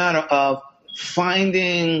more of a matter of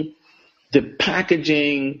finding the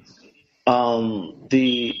packaging, the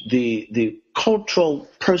cultural,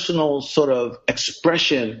 personal sort of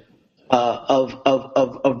expression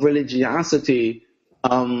of religiosity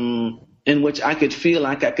in which I could feel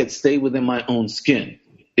like I could stay within my own skin.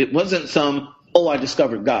 It wasn't I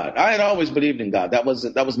discovered God. I had always believed in God. That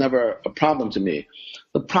was never a problem to me.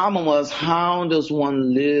 The problem was, how does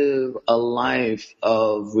one live a life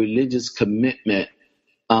of religious commitment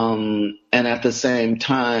and at the same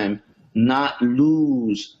time not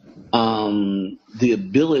lose the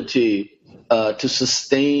ability to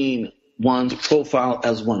sustain one's profile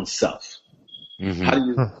as oneself? Mm-hmm. How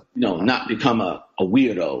do you, not become a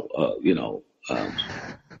weirdo,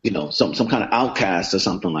 some kind of outcast or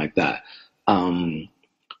something like that?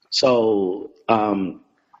 So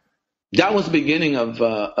that was the beginning of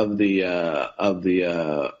the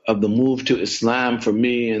move to Islam for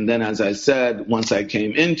me. And then, as I said, once I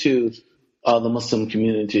came into the Muslim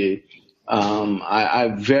community,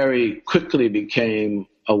 I very quickly became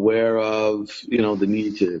aware of the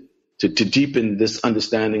need to deepen this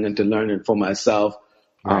understanding and to learn it for myself.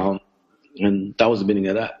 Right. And that was the beginning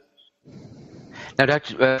of that. Now,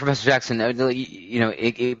 Professor Jackson,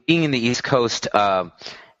 being in the East Coast, and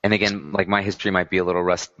again, like, my history might be a little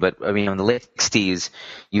rusty, but in the late 60s,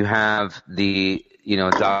 you have the,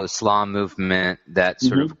 Darul Islam movement that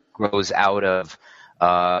sort of grows out of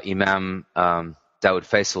Imam Dawood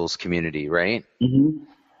Faisal's community, right?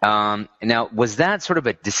 Mm-hmm. Now, was that sort of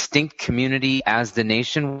a distinct community as the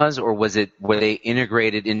nation was, or were they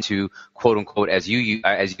integrated into, quote unquote, as you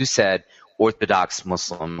said, Orthodox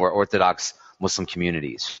Muslim or Orthodox Muslim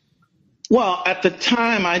communities? Well, at the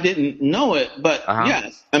time I didn't know it, but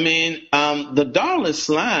yes, the Darul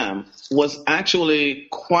Islam was actually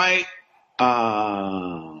quite,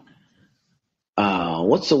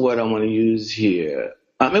 what's the word I want to use here?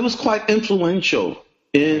 It was quite influential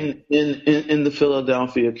in the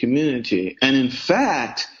Philadelphia community. And in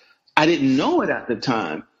fact, I didn't know it at the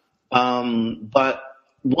time, but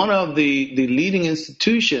one of the leading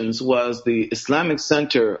institutions was the Islamic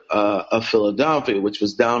Center of Philadelphia, which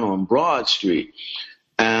was down on Broad Street.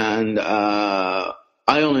 And I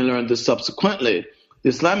only learned this subsequently. The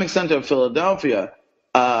Islamic Center of Philadelphia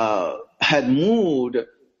had moved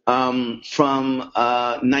from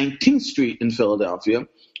 19th Street in Philadelphia,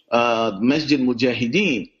 Masjid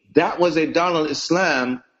Mujahideen. That was a Darul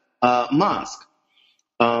Islam mosque.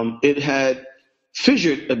 it had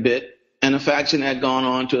fissured a bit, and a faction had gone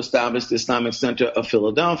on to establish the Islamic Center of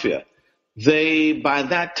Philadelphia. They, by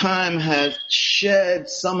that time, had shed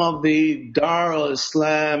some of the Dar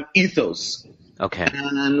al-Islam ethos,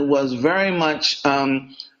 and was very much,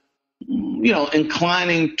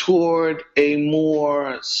 inclining toward a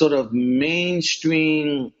more sort of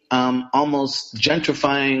mainstream, almost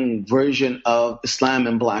gentrifying version of Islam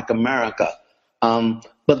in Black America.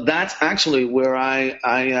 But that's actually where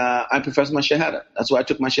I professed my Shahada. That's where I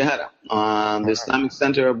took my Shahada, on the Islamic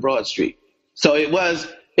Center of Broad Street. So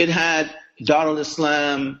it had Dar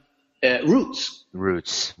al-Islam roots.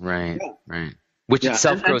 Roots, right, right. Which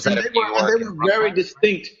itself grows out of New York. And they were very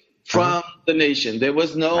distinct from the nation. There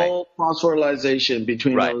was no cross-fertilization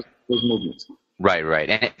between those movements. Right, right.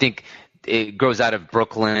 And I think it grows out of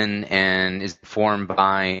Brooklyn and is formed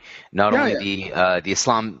by not only the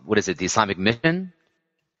Islam, what is it, the Islamic Mission?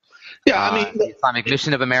 Yeah, the Islamic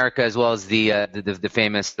Mission of America, as well as the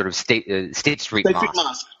famous sort of State Street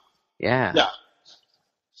Mosque. Yeah.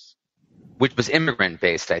 Which was immigrant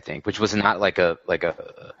based, I think, which was not like a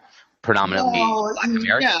predominantly Black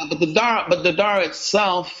American. Yeah, but the Dar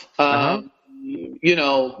itself, broke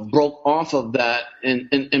off of that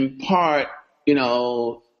in part, we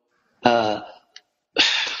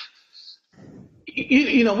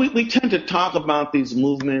tend to talk about these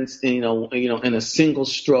movements, in a single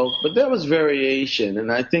stroke, but there was variation,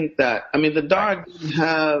 and I think that the Dar didn't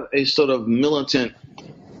have a sort of militant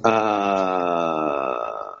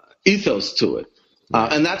ethos to it,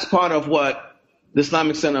 and that's part of what the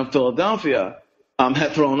Islamic Center of Philadelphia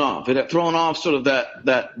had thrown off. It had thrown off sort of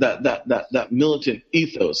that militant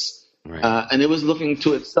ethos, and it was looking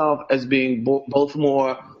to itself as being both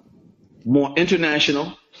more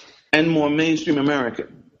international and more mainstream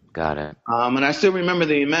American. Got it. And I still remember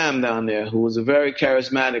the Imam down there, who was a very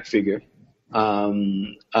charismatic figure,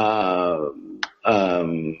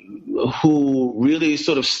 who really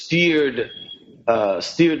sort of steered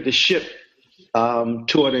the ship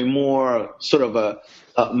toward a more sort of a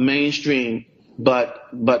mainstream, but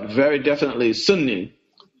very definitely Sunni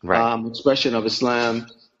expression of Islam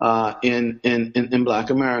in Black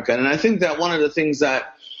America. And I think that one of the things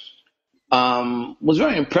that was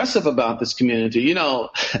very impressive about this community,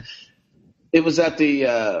 it was at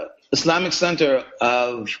the Islamic Center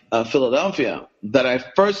of Philadelphia that I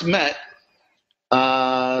first met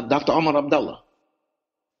Dr. Omar Abdullah.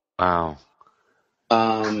 Wow.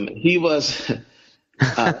 He was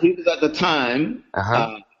at the time,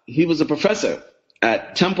 he was a professor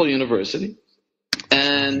at Temple University,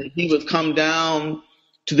 and he would come down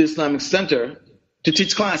to the Islamic Center to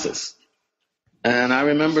teach classes. And I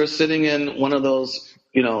remember sitting in one of those,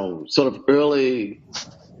 sort of early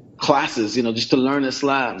classes, just to learn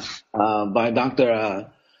Islam, by Dr.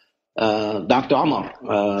 Omar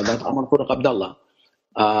Farooq Abdullah.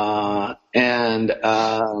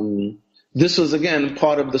 This was, again,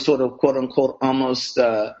 part of the sort of quote-unquote almost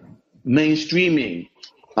mainstreaming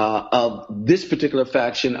of this particular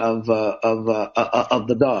faction of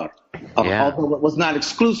the Dar. Although it was not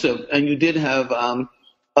exclusive, and you did have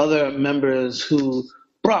other members who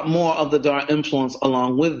brought more of the Dar influence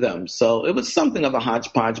along with them. So it was something of a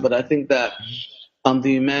hodgepodge, but I think that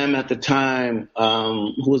the Imam at the time,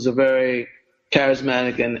 who was a very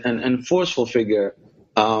charismatic and forceful figure,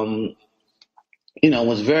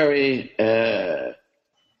 was very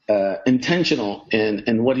intentional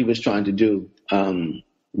in what he was trying to do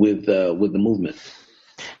with the movement.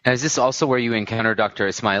 Now, is this also where you encountered Dr.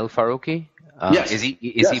 Ismail Farouqi? Yes. Is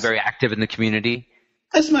he very active in the community?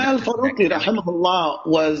 Ismail Farouqi, rahimahullah,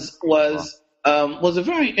 was a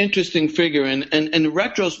very interesting figure. And in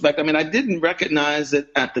retrospect, I didn't recognize it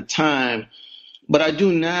at the time, but I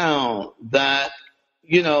do now that,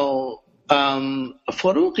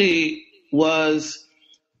 Farouqi was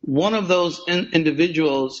one of those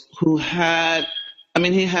individuals who had,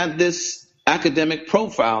 he had this academic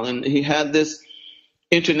profile, and he had this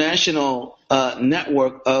international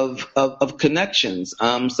network of connections,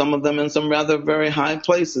 some of them in some rather very high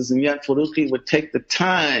places, and yet Farouqi would take the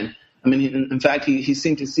time. In fact, he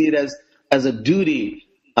seemed to see it as a duty,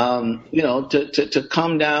 to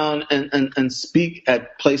come down and speak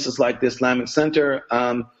at places like the Islamic Center.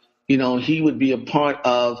 He would be a part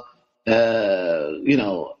of,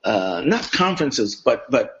 not conferences, but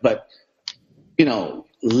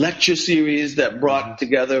lecture series that brought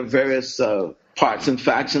together various parts and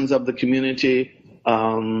factions of the community.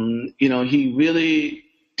 He really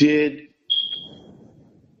did,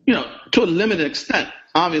 to a limited extent,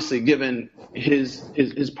 obviously, given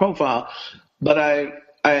his profile, but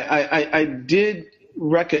I did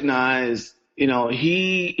recognize,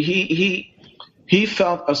 he he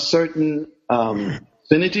felt a certain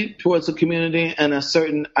affinity towards the community and a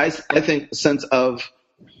certain, I think, sense of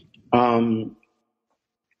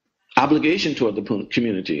obligation toward the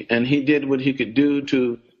community, and he did what he could do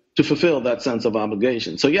to fulfill that sense of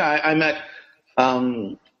obligation. So yeah, I met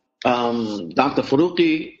Dr.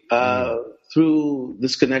 Faruqi through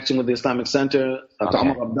this connection with the Islamic Center. Dr.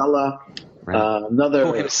 Omar Abdullah,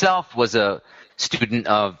 who himself was a student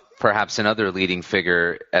of perhaps another leading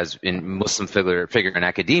figure as in Muslim figure in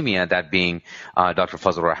academia, that being Dr.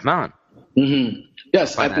 Fazlur Rahman. Mm-hmm.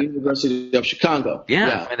 Yes, at the University of Chicago.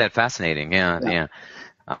 I find that fascinating. Yeah.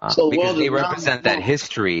 So because they represent that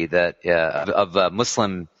history that of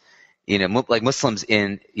Muslim, like Muslims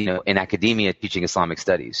in academia teaching Islamic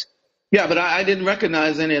studies. Yeah, but I didn't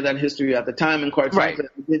recognize any of that history at the time, and quite frankly,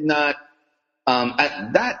 I did not.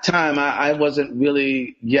 At that time, I wasn't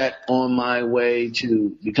really yet on my way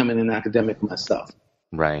to becoming an academic myself.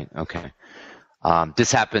 Right. Okay.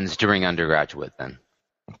 This happens during undergraduate, then.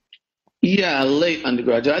 Yeah, late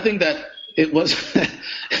undergraduate. I think that it was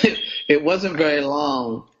it wasn't very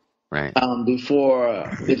long before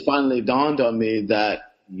it finally dawned on me that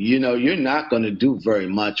you're not going to do very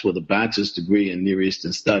much with a bachelor's degree in Near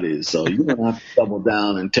Eastern Studies, so you're going to have to double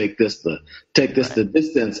down and take this the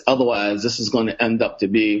distance. Otherwise, this is going to end up to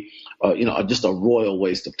be just a royal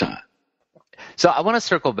waste of time. So I want to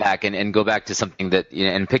circle back and go back to something that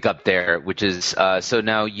and pick up there, which is so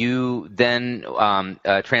now you then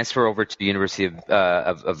transfer over to the University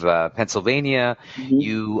of Pennsylvania. Mm-hmm.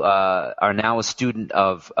 You are now a student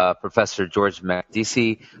of Professor George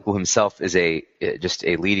Makdisi, who himself is just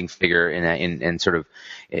a leading figure in sort of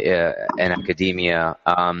in academia.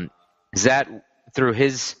 Is that through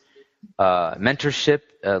his mentorship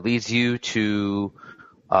leads you to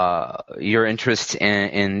your interest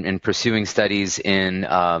in pursuing studies in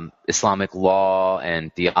Islamic law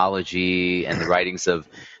and theology and the writings of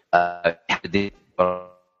I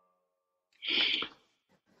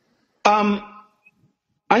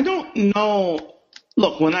don't know.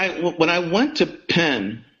 Look, when I went to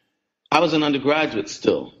Penn, I was an undergraduate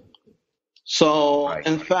still. So,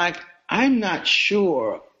 in fact, I'm not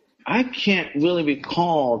sure. I can't really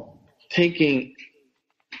recall taking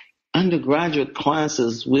undergraduate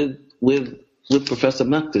classes with Professor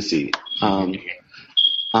Makdisi.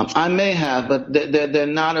 I may have, but they're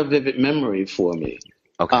not a vivid memory for me.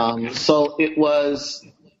 Okay. So it was.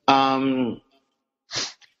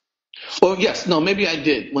 Maybe I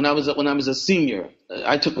did when I was a senior.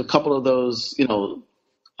 I took a couple of those,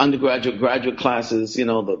 undergraduate, graduate classes,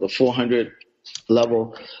 the 400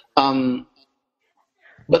 level. But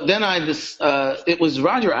then it was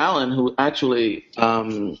Roger Allen who actually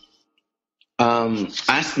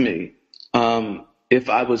asked me if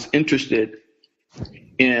I was interested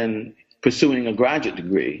in pursuing a graduate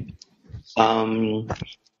degree. And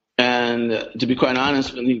to be quite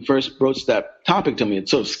honest, when he first broached that topic to me, it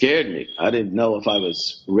sort of scared me. I didn't know if I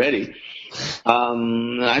was ready.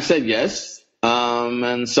 I said yes.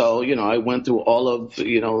 And so, I went through all of,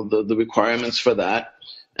 the requirements for that.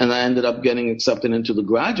 And I ended up getting accepted into the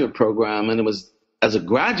graduate program. And it was as a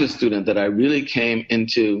graduate student that I really came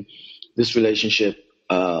into this relationship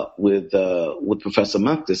with Professor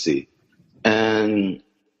Makdisi. And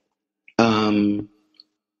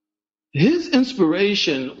his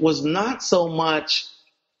inspiration was not so much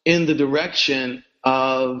in the direction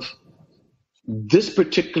of this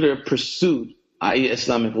particular pursuit, i.e.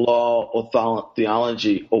 Islamic law or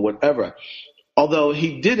theology or whatever, although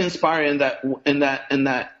he did inspire in that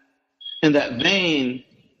vein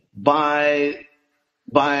by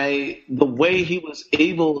the way he was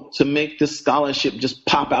able to make this scholarship just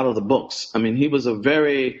pop out of the books. I mean, he was a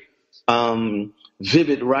very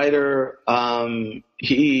vivid writer.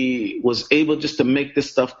 He was able just to make this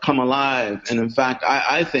stuff come alive. And in fact,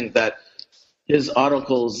 I think that his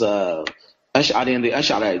articles, Ash'ari and the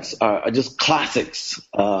Ash'arites, are just classics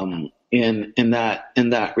in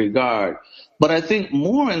that regard. But I think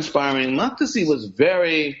more inspiring, Makdisi was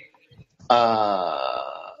very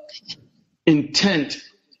intent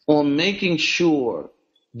on making sure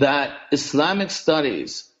that Islamic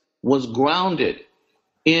studies was grounded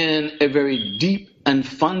in a very deep and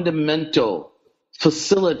fundamental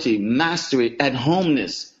facility, mastery, at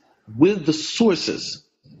homeness with the sources,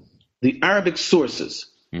 the Arabic sources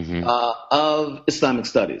of Islamic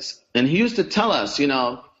studies. And he used to tell us,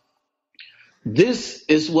 this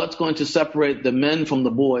is what's going to separate the men from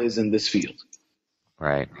the boys in this field.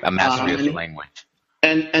 Right. A mastery of the language.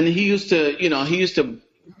 And he used to,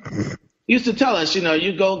 he used to tell us,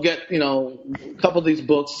 you go get, a couple of these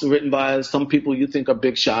books written by some people you think are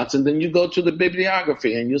big shots, and then you go to the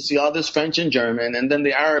bibliography and you'll see all this French and German, and then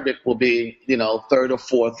the Arabic will be, third or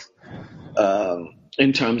fourth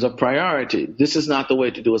in terms of priority. This is not the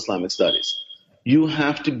way to do Islamic studies. You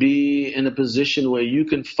have to be in a position where you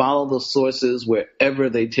can follow the sources wherever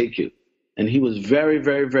they take you. And he was very,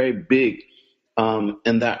 very, very big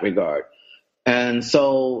in that regard. And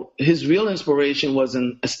so his real inspiration was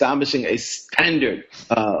in establishing a standard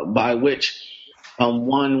by which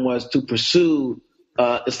one was to pursue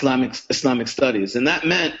Islamic studies. And that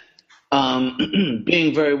meant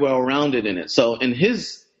being very well-rounded in it. So in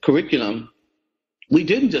his curriculum, we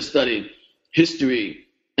didn't just study history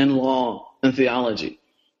and law and theology.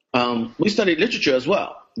 We studied literature as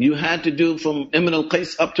well. You had to do from Ibn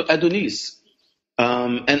al-Qais up to Adonis.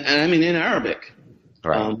 And I mean in Arabic.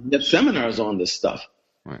 Right. We had seminars on this stuff.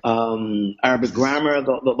 Right. Arabic grammar,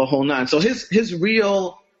 the whole nine. So his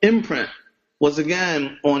real imprint was,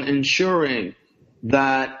 again, on ensuring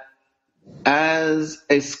that as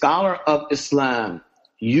a scholar of Islam,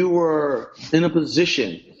 you were in a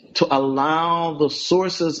position to allow the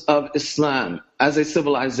sources of Islam as a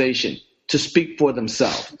civilization to speak for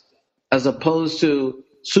themselves, as opposed to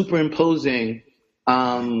superimposing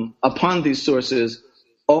upon these sources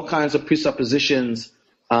all kinds of presuppositions,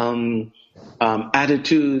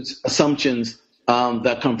 attitudes, assumptions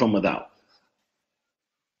that come from without.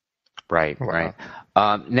 Right.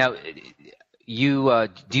 Now, do you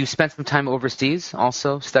spend some time overseas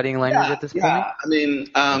also studying language at this point? Yeah. I mean,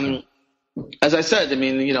 as I said,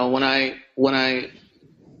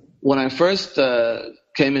 when I first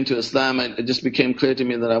came into Islam, it just became clear to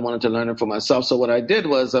me that I wanted to learn it for myself. So what I did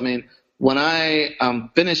was, when I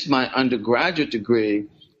finished my undergraduate degree,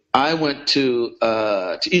 I went to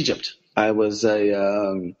Egypt. I was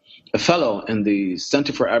a fellow in the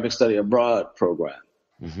Center for Arabic Study Abroad program.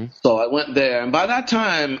 Mm-hmm. So I went there, and by that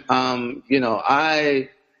time,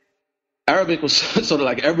 Arabic was sort of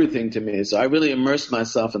like everything to me. So I really immersed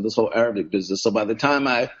myself in this whole Arabic business. So by the time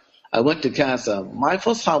I went to Casa, my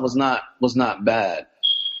Fusha was not bad.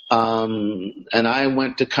 And I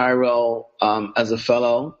went to Cairo as a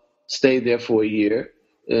fellow, stayed there for a year.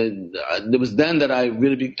 It was then that I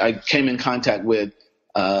came in contact with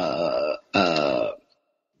the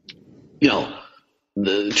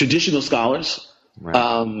traditional scholars,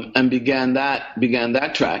 right. And began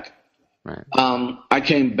that track. Right. I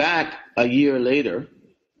came back a year later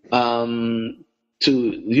to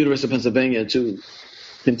the University of Pennsylvania to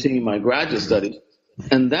continue my graduate studies,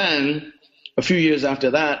 and then a few years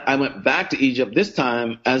after that, I went back to Egypt, this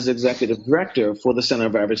time as executive director for the Center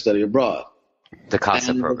of Arabic Study Abroad. The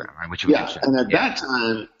CASA program, right, which you mentioned. And at that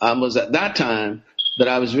time, was at that time that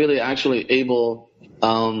I was really actually able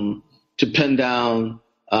to pen down,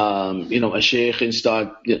 a sheikh and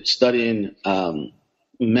start studying Maliki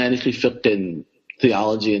fiqh and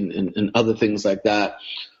theology and other things like that.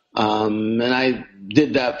 And I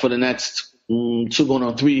did that for the next 2 going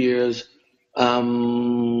on 3 years,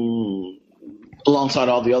 alongside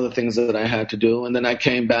all the other things that I had to do. And then I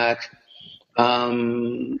came back.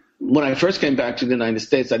 When I first came back to the United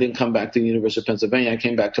States, I didn't come back to the University of Pennsylvania. I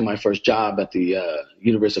came back to my first job at the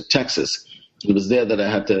University of Texas. It was there that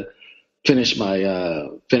I had to finish my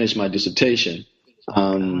dissertation.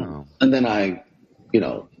 And then I,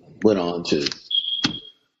 went on to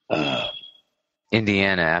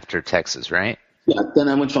Indiana after Texas, right? Yeah. Then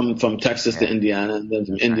I went from Texas to Indiana, and then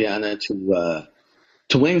from Indiana to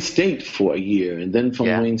Wayne State for a year, and then from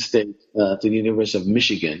Wayne State to the University of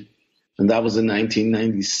Michigan. And that was in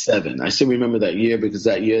 1997. I still remember that year because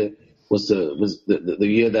that year was the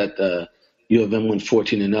year that U of M went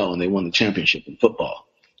 14-0 and they won the championship in football.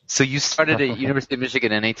 So you started at University of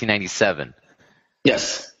Michigan in 1997.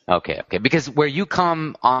 Yes. Okay. Because where you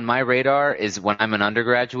come on my radar is when I'm an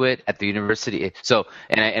undergraduate at the university. So,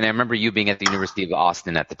 and I remember you being at the University of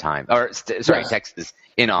Austin at the time, Texas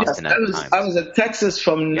in Austin at the time. I was at Texas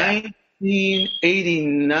from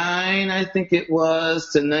 1989, I think it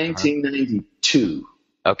was, to 1992.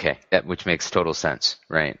 Okay, which makes total sense.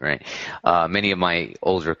 Right. Many of my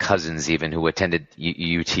older cousins, even who attended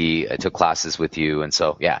UT, took classes with you, and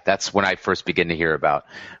so that's when I first began to hear about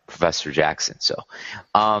Professor Jackson. So,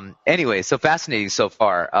 anyway, so fascinating so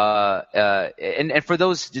far. And for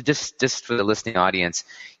those just for the listening audience,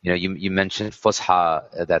 you mentioned Fusha,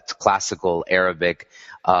 that's classical Arabic.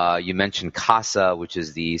 You mentioned CASA, which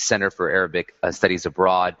is the Center for Arabic Studies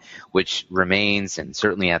Abroad, which remains, and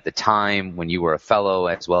certainly at the time when you were a fellow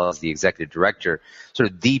as well as the executive director,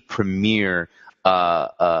 sort of the premier,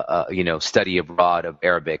 study abroad of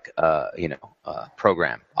Arabic,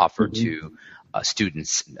 program offered to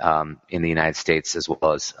students in the United States as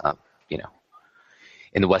well as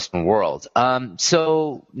in the Western world.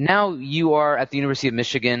 So now you are at the University of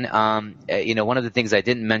Michigan. One of the things I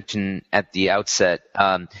didn't mention at the outset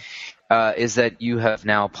is that you have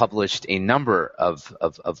now published a number of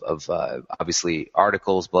obviously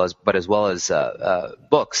articles, but as well as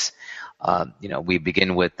books. We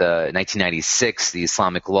begin with 1996, The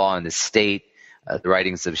Islamic Law and the State, the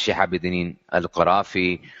writings of Shihabuddin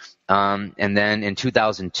al-Qarafi. And then in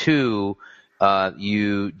 2002,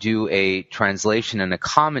 you do a translation and a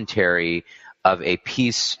commentary of a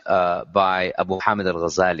piece by Abu Hamid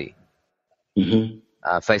al-Ghazali. Mm-hmm.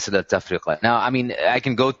 Facets of Tafriqa. Now, I mean, I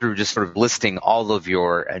can go through just sort of listing all of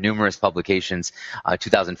your numerous publications.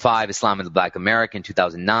 2005, Islam and the Black American.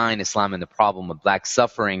 2009, Islam and the Problem of Black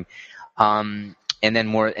Suffering. And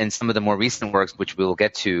then some of the more recent works, which we will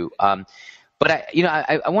get to. But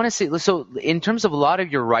I want to say, so in terms of a lot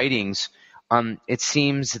of your writings, it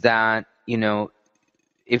seems that,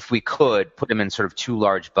 if we could put them in sort of two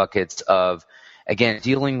large buckets of, again,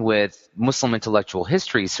 dealing with Muslim intellectual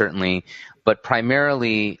history, certainly, but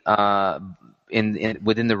primarily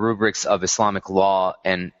within the rubrics of Islamic law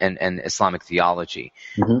and Islamic theology.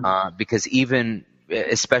 Mm-hmm. Because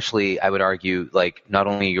especially, I would argue, like, not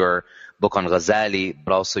only your book on Ghazali,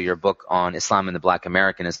 but also your book on Islam and the Black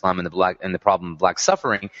American, Islam and the Problem of Black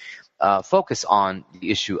Suffering, focus on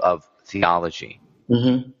the issue of theology.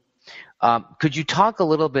 Mm-hmm. Could you talk a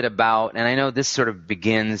little bit about, and I know this sort of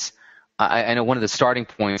begins, I know one of the starting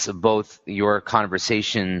points of both your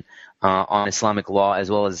conversation on Islamic law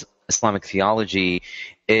as well as Islamic theology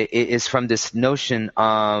is from this notion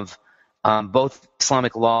of both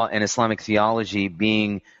Islamic law and Islamic theology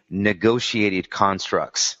being negotiated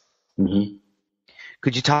constructs. Mm-hmm.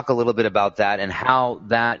 Could you talk a little bit about that and how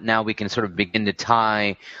that now we can sort of begin to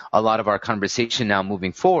tie a lot of our conversation now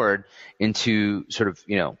moving forward into sort of,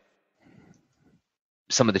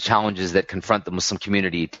 some of the challenges that confront the Muslim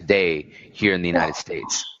community today here in the United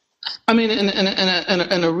States? I mean,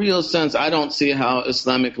 in a real sense, I don't see how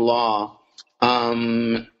Islamic law,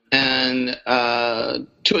 and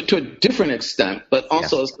to a different extent, but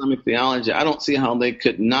also Islamic theology, I don't see how they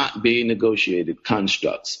could not be negotiated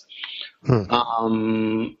constructs. I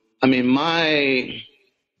mean, my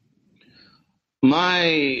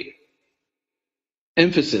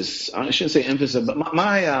emphasis, I shouldn't say emphasis, but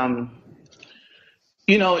my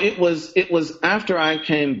it was after I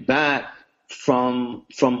came back from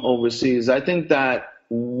overseas. I think that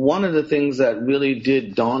one of the things that really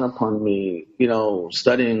did dawn upon me,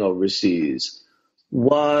 studying overseas,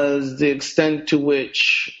 was the extent to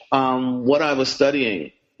which what I was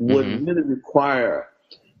studying would really require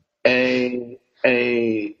a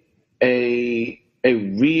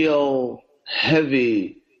real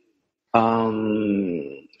heavy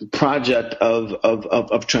project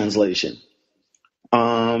of translation.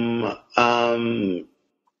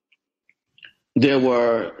 There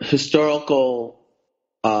were historical,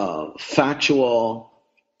 factual,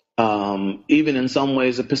 even in some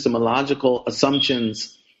ways epistemological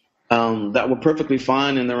assumptions that were perfectly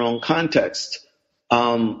fine in their own context,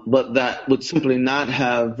 but that would simply not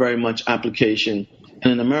have very much application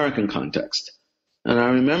in an American context. And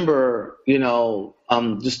I remember,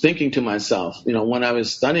 just thinking to myself, when I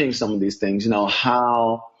was studying some of these things,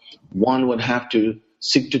 how one would have to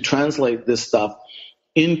seek to translate this stuff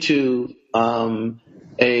into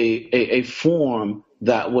a form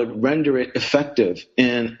that would render it effective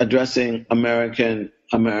in addressing American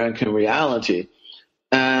reality.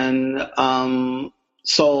 And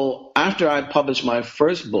so after I published my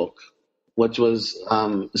first book, which was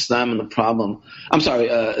Islam and the Problem,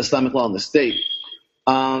 Islamic Law and the State,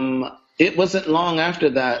 it wasn't long after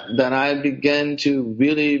that I began to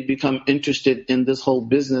really become interested in this whole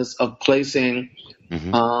business of placing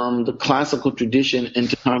the classical tradition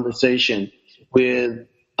into conversation with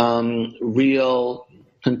real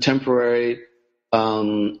contemporary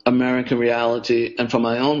American reality, and from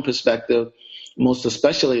my own perspective, most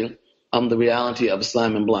especially the reality of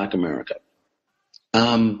Islam in Black America.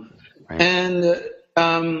 And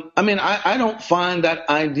I mean, I don't find that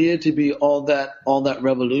idea to be all that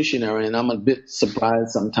revolutionary, and I'm a bit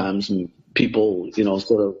surprised sometimes when people,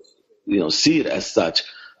 see it as such.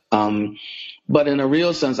 But in a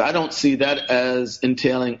real sense, I don't see that as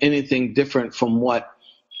entailing anything different from what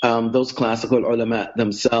those classical ulama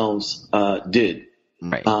themselves did.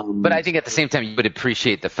 Right. But I think at the same time, you would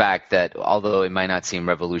appreciate the fact that although it might not seem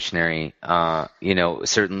revolutionary,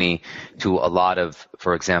 certainly to a lot of,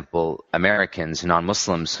 for example, Americans,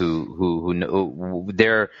 non-Muslims who know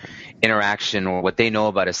their interaction or what they know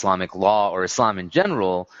about Islamic law or Islam in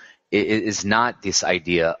general is not this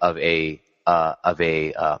idea of a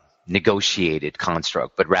negotiated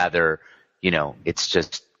construct, but rather, it's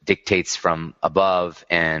just dictates from above,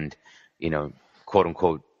 and quote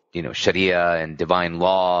unquote, Sharia and divine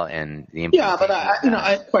law and the Yeah, but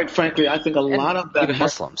I quite frankly, I think a lot of that even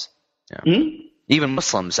Muslims, even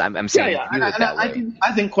Muslims, I'm saying, view it that way.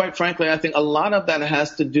 I think quite frankly, I think a lot of that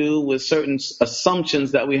has to do with certain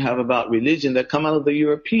assumptions that we have about religion that come out of the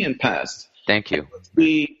European past. Thank you.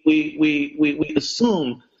 We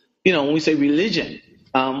assume, when we say religion,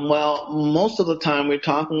 well, most of the time we're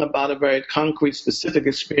talking about a very concrete, specific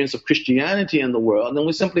experience of Christianity in the world, and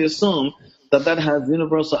we simply assume that has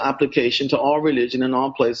universal application to all religion in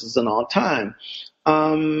all places and all time.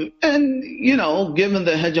 And, given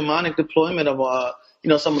the hegemonic deployment of,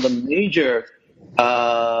 some of the major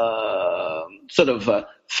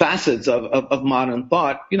facets of modern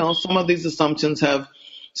thought, some of these assumptions have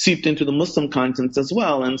seeped into the Muslim conscience as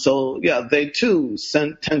well. And so, they too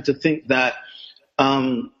tend to think that,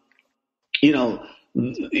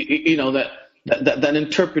 that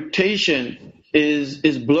interpretation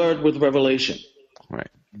is blurred with revelation. Right.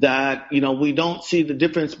 That, we don't see the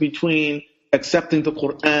difference between accepting the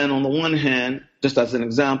Quran on the one hand, just as an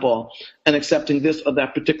example, and accepting this or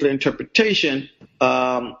that particular interpretation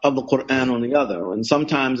of the Quran on the other. And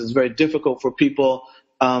sometimes it's very difficult for people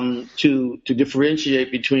to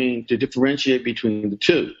differentiate between the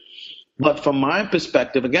two. But from my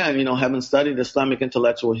perspective, again, having studied Islamic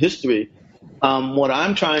intellectual history, what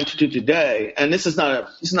I'm trying to do today, and this is not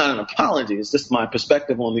an apology, it's just my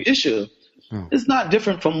perspective on the issue. It's not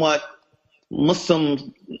different from what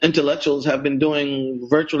Muslim intellectuals have been doing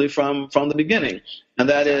virtually from the beginning. And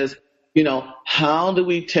that is, how do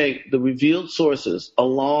we take the revealed sources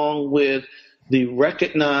along with the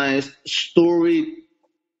recognized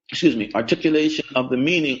articulation of the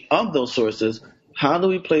meaning of those sources? How do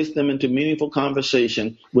we place them into meaningful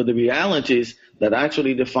conversation with the realities that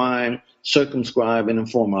actually define, circumscribe, and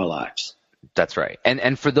inform our lives? That's right.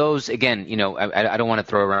 And for those, again, I don't want to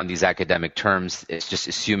throw around these academic terms. It's just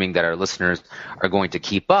assuming that our listeners are going to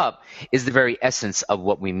keep up, is the very essence of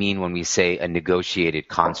what we mean when we say a negotiated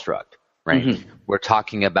construct, right? Mm-hmm. We're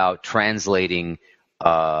talking about translating,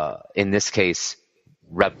 in this case,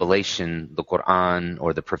 revelation, the Quran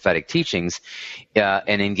or the prophetic teachings,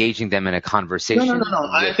 and engaging them in a conversation. No.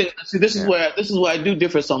 I think this is where I do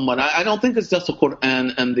differ somewhat. I don't think it's just the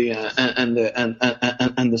Quran and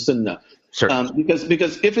the Sunnah. Because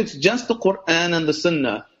if it's just the Quran and the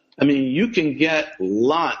Sunnah, I mean, you can get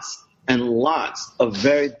lots and lots of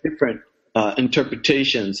very different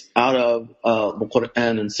interpretations out of the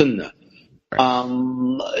Quran and Sunnah.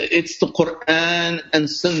 Right. It's the Quran and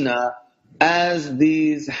Sunnah as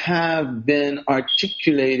these have been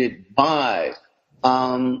articulated by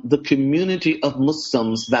the community of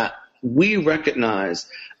Muslims that we recognize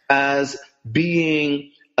as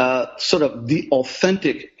being sort of the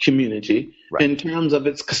authentic community, right, in terms of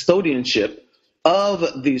its custodianship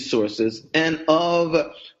of these sources and of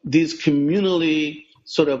these communally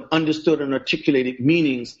sort of understood and articulated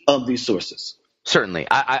meanings of these sources. Certainly.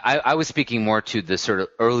 I was speaking more to the sort of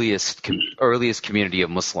earliest community of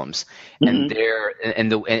Muslims, mm-hmm,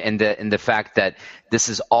 and the fact that this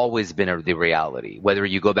has always been the reality, whether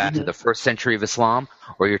you go back, mm-hmm, to the first century of Islam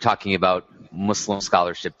or you're talking about Muslim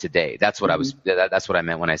scholarship today. That's what mm-hmm, that's what I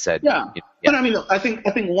meant when I said. Yeah. But I mean, look, I think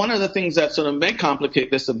one of the things that sort of may complicate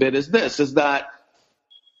this a bit is that,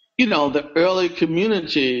 the early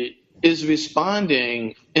community is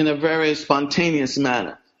responding in a very spontaneous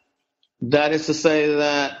manner. That is to say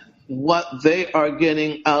that what they are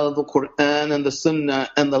getting out of the Quran and the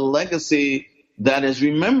Sunnah and the legacy that is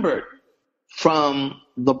remembered from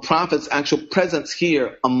the Prophet's actual presence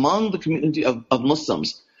here among the community of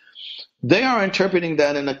Muslims, they are interpreting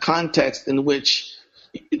that in a context in which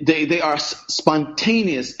they are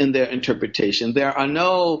spontaneous in their interpretation. There are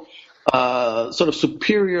no sort of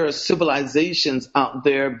superior civilizations out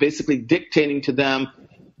there basically dictating to them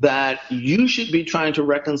that you should be trying to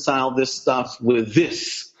reconcile this stuff with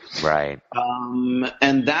this. Right.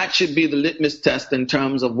 And that should be the litmus test in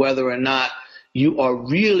terms of whether or not you are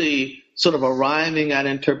really sort of arriving at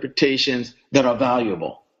interpretations that are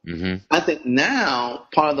valuable. Mm-hmm. I think now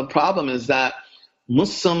part of the problem is that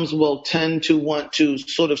Muslims will tend to want to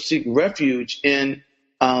sort of seek refuge in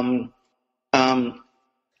what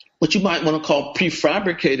you might want to call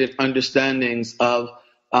prefabricated understandings of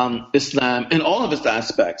Islam in all of its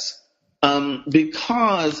aspects,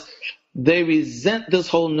 because they resent this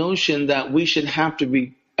whole notion that we should have to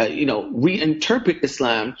reinterpret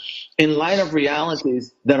Islam in light of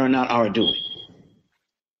realities that are not our doing.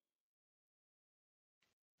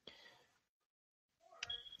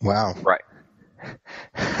 Wow. Right.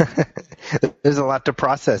 There's a lot to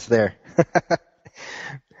process there.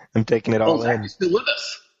 I'm taking it all in. Zaki's still with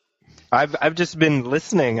us. I've just been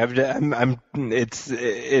listening.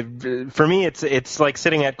 For me, it's like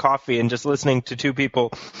sitting at coffee and just listening to two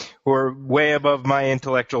people who are way above my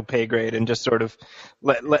intellectual pay grade and just sort of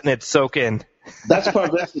letting it soak in. That's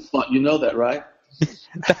Parvez's fault. You know that, right?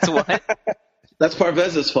 That's what? That's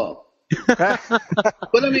Parvez's fault. But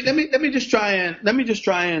let me just try and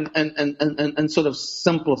sort of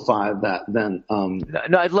simplify that then.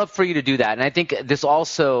 No, I'd love for you to do that. And I think this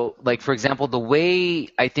also, like, for example, the way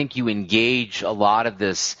I think you engage a lot of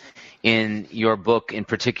this in your book, in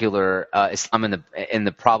particular, Islam and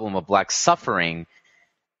the problem of black suffering,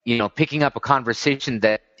 picking up a conversation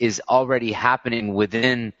that is already happening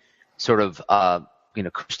within sort of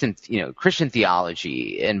Christian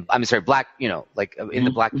theology, and I'm sorry, black, in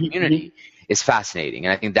the black community, is fascinating,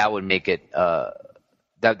 and I think that would make it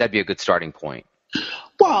that'd be a good starting point.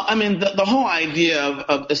 Well, I mean, the whole idea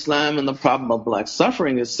of Islam and the problem of black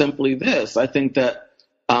suffering is simply this. I think that,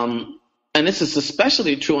 and this is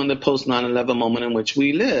especially true in the post 9/11 moment in which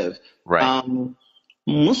we live. Right.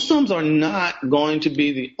 Muslims are not going to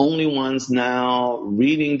be the only ones now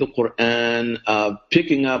reading the Quran,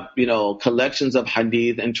 picking up, collections of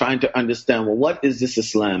hadith and trying to understand, well, what is this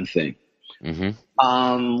Islam thing?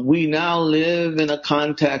 Mm-hmm. We now live in a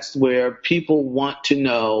context where people want to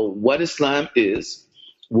know what Islam is,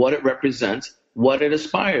 what it represents, what it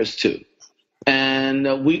aspires to.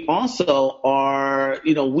 And we also are,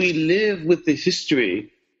 we live with the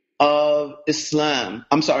history of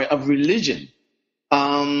of religion.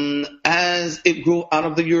 As it grew out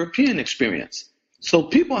of the European experience. So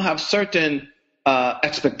people have certain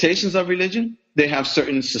expectations of religion. They have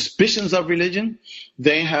certain suspicions of religion.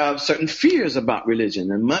 They have certain fears about religion.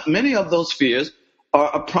 And many of those fears are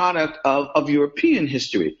a product of European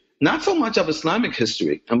history, not so much of Islamic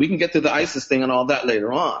history. And we can get to the ISIS thing and all that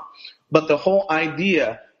later on. But the whole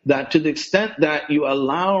idea that to the extent that you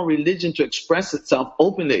allow religion to express itself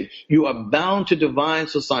openly, you are bound to divide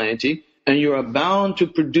society. And you are bound to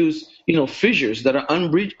produce, fissures that are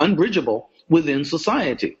unbridgeable within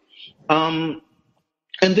society. And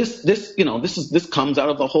this comes out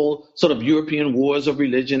of the whole sort of European wars of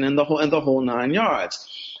religion and the whole nine yards.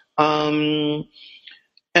 And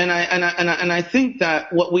I think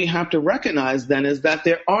that what we have to recognize then is that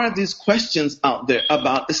there are these questions out there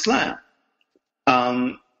about Islam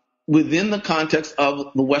within the context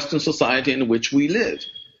of the Western society in which we live.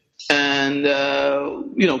 And,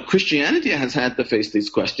 Christianity has had to face these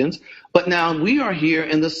questions, but now we are here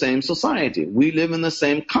in the same society. We live in the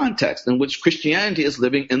same context in which Christianity is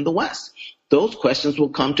living in the West. Those questions will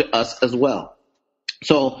come to us as well.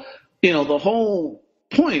 So, the whole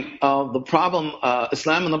point of the problem,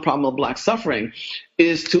 Islam and the problem of black suffering,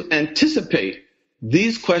 is to anticipate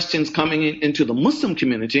these questions coming into the Muslim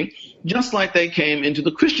community, just like they came into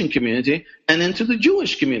the Christian community and into the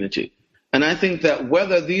Jewish community. And I think that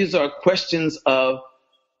whether these are questions of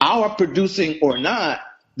our producing or not,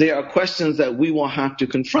 they are questions that we will have to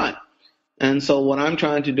confront. And so what I'm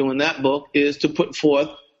trying to do in that book is to put forth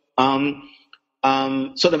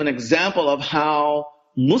sort of an example of how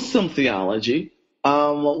Muslim theology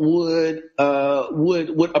would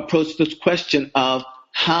approach this question of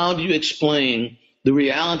how do you explain the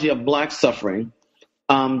reality of black suffering,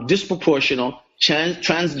 disproportional,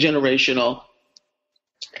 transgenerational,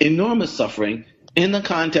 enormous suffering in the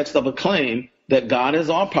context of a claim that God is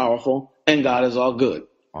all powerful and God is all good.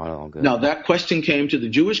 All good. Now that question came to the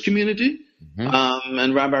Jewish community,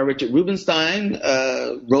 and Rabbi Richard Rubenstein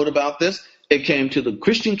wrote about this. It came to the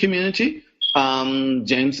Christian community. I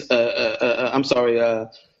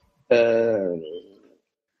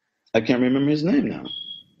can't remember his name now.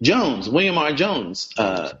 William R. Jones,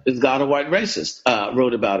 Is God a White Racist?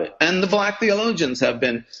 Wrote about it, and the black theologians have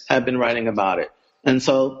been writing about it. And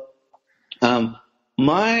so,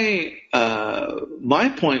 my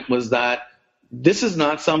point was that this is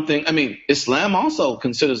not something. I mean, Islam also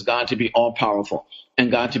considers God to be all powerful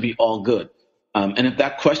and God to be all good. And if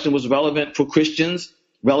that question was relevant for Christians,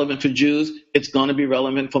 relevant for Jews, it's going to be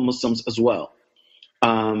relevant for Muslims as well.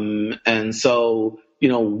 And so,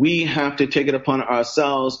 we have to take it upon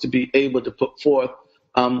ourselves to be able to put forth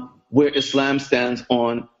where Islam stands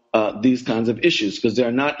on these kinds of issues, because they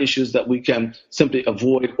are not issues that we can simply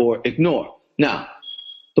avoid or ignore. Now,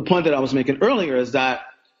 the point that I was making earlier is that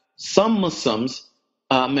some Muslims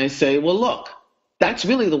may say, well, look, that's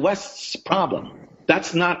really the West's problem.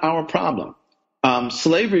 That's not our problem.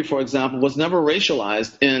 Slavery, for example, was never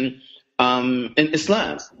racialized in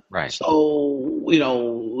Islam. Right. So,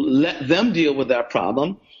 let them deal with that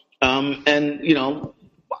problem. And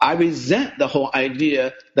I resent the whole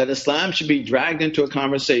idea that Islam should be dragged into a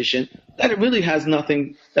conversation that it really has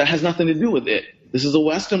nothing to do with it. This is a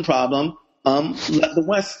Western problem. Let the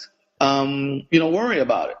West, worry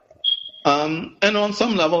about it. And on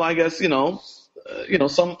some level, I guess,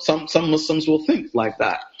 some Muslims will think like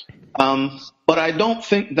that. But I don't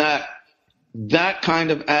think that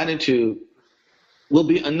kind of attitude will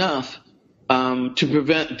be enough to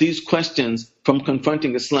prevent these questions from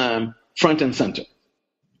confronting Islam front and center.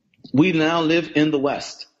 We now live in the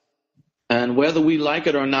West. And whether we like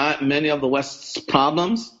it or not, many of the West's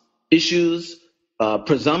problems, issues,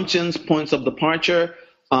 presumptions, points of departure,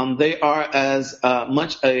 they are as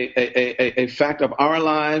much a fact of our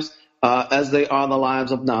lives as they are the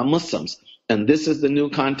lives of non-Muslims. And this is the new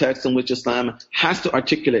context in which Islam has to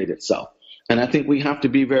articulate itself. And I think we have to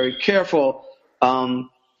be very careful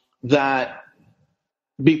that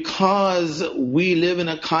because we live in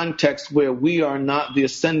a context where we are not the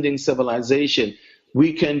ascending civilization,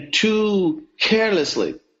 we can too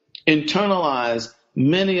carelessly internalize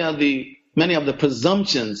many of the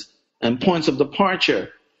presumptions and points of departure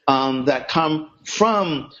that come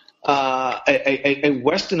from a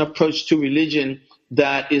Western approach to religion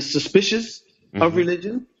that is suspicious of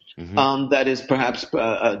religion, that is perhaps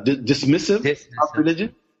dismissive of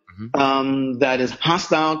religion, that is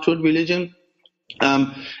hostile toward religion.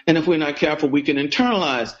 And if we're not careful, we can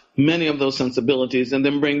internalize many of those sensibilities and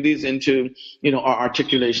then bring these into, our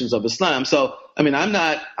articulations of Islam. So, I mean, I'm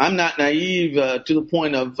not naive to the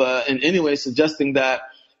point of in any way suggesting that,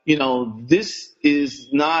 this is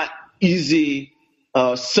not easy,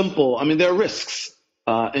 simple. I mean, there are risks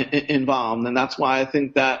involved, and that's why I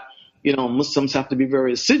think that, Muslims have to be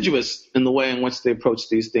very assiduous in the way in which they approach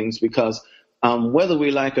these things, because whether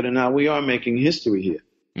we like it or not, we are making history here.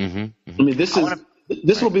 I mean, this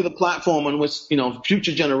will be the platform on which,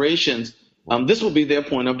 future generations, this will be their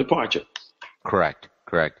point of departure. Correct.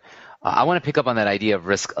 I want to pick up on that idea of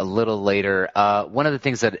risk a little later. One of the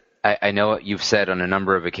things that I know you've said on a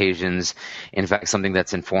number of occasions, in fact, something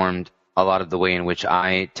that's informed a lot of the way in which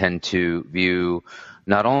I tend to view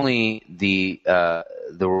not only the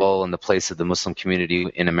role and the place of the Muslim community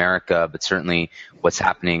in America, but certainly what's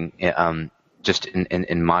happening just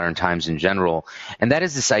in modern times in general. And that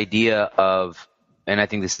is this idea of, and I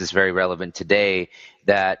think this is very relevant today,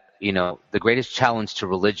 that, the greatest challenge to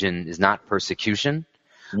religion is not persecution,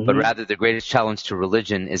 but rather the greatest challenge to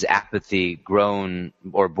religion is apathy grown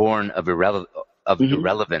or born of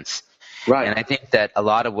irrelevance. Right. And I think that a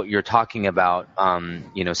lot of what you're talking about,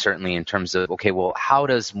 certainly in terms of, okay, well, how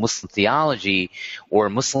does Muslim theology or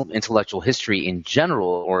Muslim intellectual history in general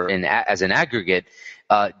or as an aggregate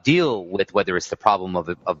deal with whether it's the problem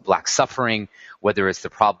of black suffering, whether it's the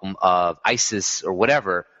problem of ISIS or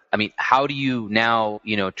whatever? I mean, how do you now,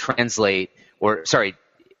 enter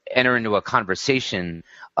into a conversation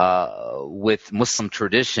with Muslim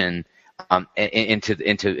tradition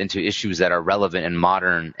into issues that are relevant and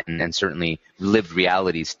modern and certainly lived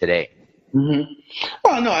realities today?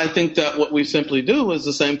 Well, no, I think that what we simply do is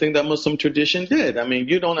the same thing that Muslim tradition did. I mean,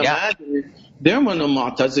 you don't imagine there were no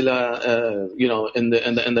Mu'tazila, in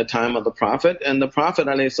the time of the Prophet. And the Prophet,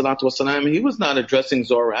 alayhi salatu wasalam, he was not addressing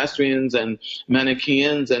Zoroastrians and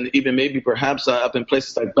Manichaeans and even maybe perhaps up in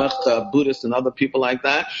places like Buddhists and other people like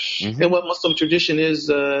that. And what Muslim tradition is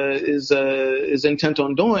intent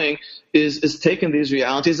on doing is taking these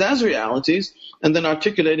realities as realities and then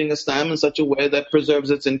articulating Islam in such a way that preserves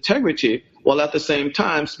its integrity while at the same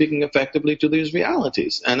time speaking effectively to these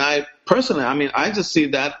realities. And I personally, I just see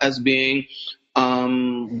that as being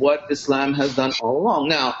what Islam has done all along.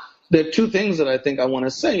 Now, there are two things that I think I want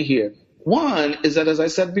to say here. One is that, as I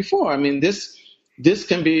said before, this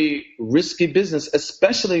can be risky business,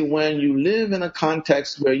 especially when you live in a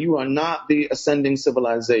context where you are not the ascending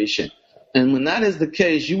civilization. And when that is the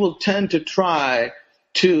case, you will tend to try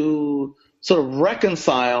to sort of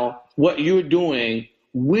reconcile what you're doing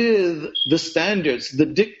with the standards, the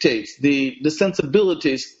dictates, the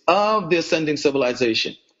sensibilities of the ascending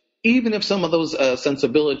civilization, even if some of those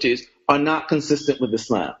sensibilities are not consistent with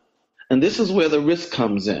Islam. And this is where the risk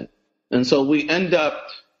comes in. And so we end up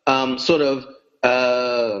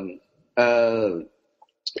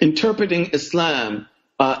interpreting Islam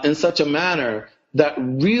in such a manner that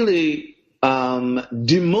really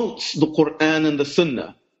demotes the Quran and the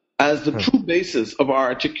Sunnah as the true basis of our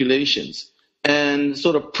articulations and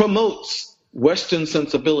sort of promotes Western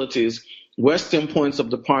sensibilities, Western points of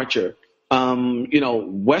departure,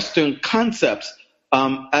 Western concepts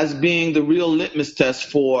as being the real litmus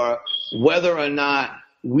test for whether or not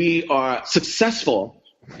we are successful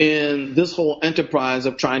in this whole enterprise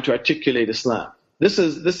of trying to articulate Islam. This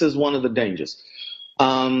is one of the dangers.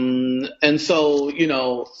 And so,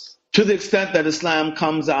 to the extent that Islam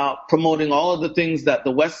comes out promoting all of the things that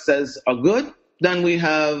the West says are good, then we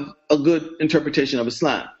have a good interpretation of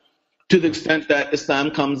Islam. To the extent that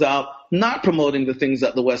Islam comes out not promoting the things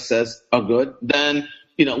that the West says are good, then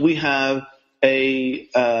we have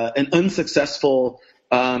an unsuccessful,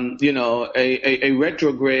 a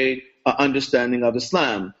retrograde understanding of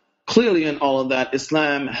Islam. Clearly, in all of that,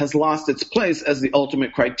 Islam has lost its place as the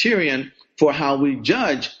ultimate criterion for how we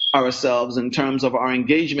judge ourselves in terms of our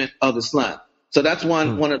engagement of Islam. So that's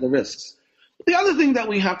one of the risks. The other thing that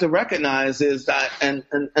we have to recognize is that, and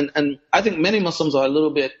I think many Muslims are a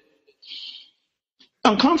little bit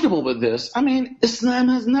uncomfortable with this. I mean, Islam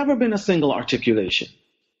has never been a single articulation.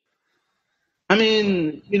 I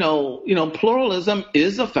mean, pluralism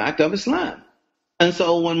is a fact of Islam. And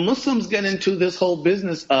so when Muslims get into this whole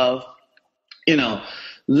business of,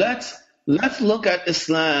 let's look at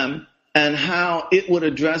Islam and how it would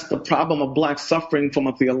address the problem of black suffering from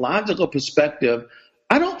a theological perspective,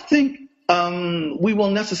 I don't think we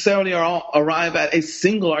will necessarily arrive at a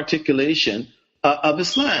single articulation of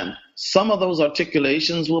Islam. Some of those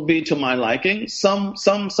articulations will be to my liking. Some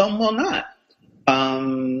will not.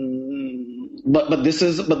 But this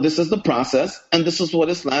is the process, and this is what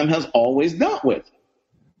Islam has always dealt with.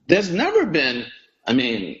 There's never been,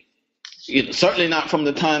 certainly not from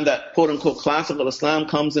the time that quote unquote classical Islam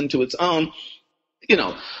comes into its own.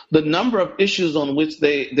 The number of issues on which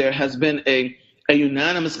there has been a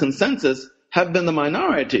unanimous consensus have been the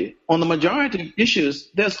minority. On the majority of issues,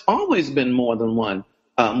 there's always been more than one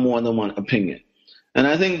opinion. And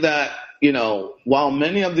I think that, while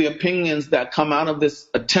many of the opinions that come out of this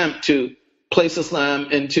attempt to place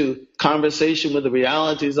Islam into conversation with the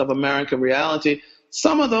realities of American reality,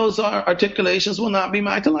 some of those articulations will not be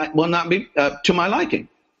to my liking.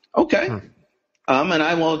 Okay. And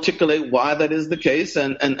I will articulate why that is the case,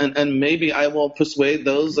 and maybe I will persuade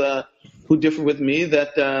those who differ with me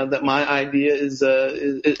that my idea is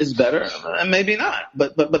better, and maybe not.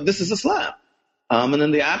 But this is Islam. And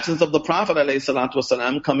in the absence of the Prophet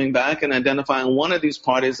ﷺ coming back and identifying one of these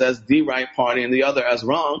parties as the right party and the other as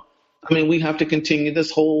wrong, we have to continue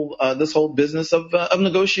this whole business of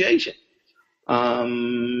negotiation.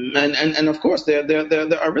 And of course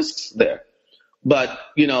there are risks there. But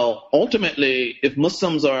ultimately, if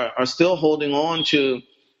Muslims are still holding on to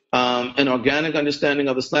an organic understanding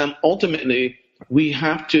of Islam, ultimately we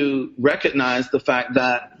have to recognize the fact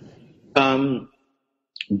that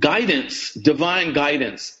divine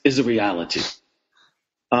guidance is a reality.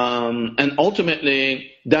 And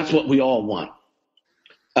ultimately, that's what we all want.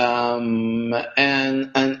 And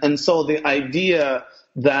so the idea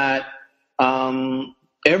that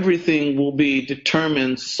everything will be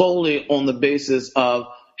determined solely on the basis of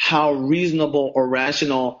how reasonable or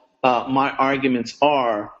rational my arguments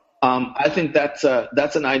are, I think that's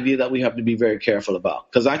an idea that we have to be very careful about,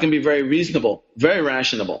 because I can be very reasonable, very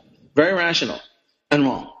rational, and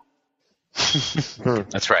wrong.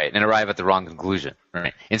 That's right, and arrive at the wrong conclusion,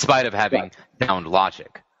 right? In spite of having sound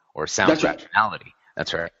logic or sound rationality.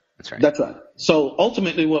 That's right. That's right. So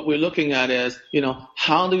ultimately, what we're looking at is,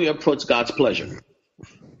 how do we approach God's pleasure?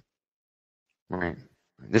 Right.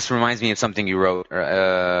 This reminds me of something you wrote.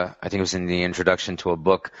 I think it was in the introduction to a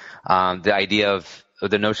book. The idea of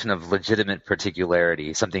the notion of legitimate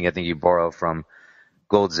particularity, something I think you borrow from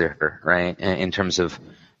Goldziher, right? In terms of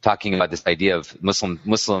talking about this idea of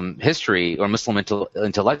Muslim history or Muslim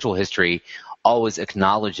intellectual history, always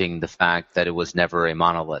acknowledging the fact that it was never a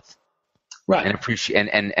monolith. Right.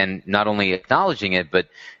 And not only acknowledging it, but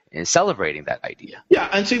celebrating that idea. Yeah,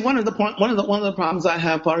 and see, one of the problems I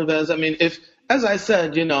have, Parvez, if, as I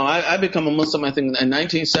said, I become a Muslim, I think, in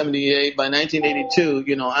 1978. By 1982,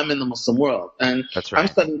 I'm in the Muslim world, and that's right. I'm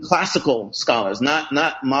studying classical scholars, not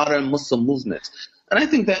modern Muslim movements. And I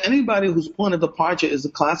think that anybody whose point of departure is the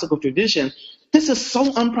classical tradition, this is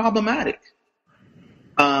so unproblematic.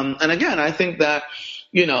 And again, I think that,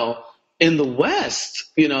 in the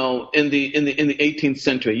West, in the 18th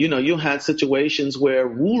century, you had situations where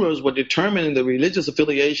rulers were determining the religious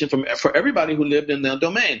affiliation for everybody who lived in their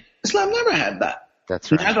domain. Islam never had that. That's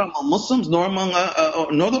right. Neither among Muslims nor among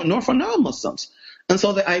nor for non-Muslims. And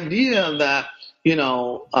so the idea that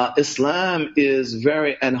Islam is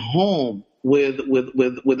very at home with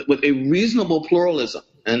a reasonable pluralism,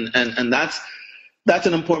 and that's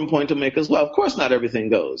an important point to make as well. Of course, not everything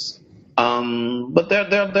goes. But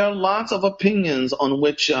there are lots of opinions on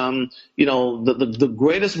which, the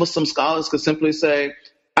greatest Muslim scholars could simply say,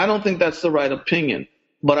 I don't think that's the right opinion,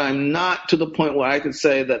 but I'm not to the point where I could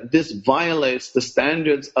say that this violates the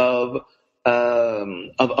standards of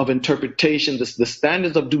of interpretation, the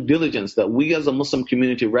standards of due diligence that we as a Muslim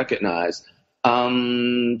community recognize,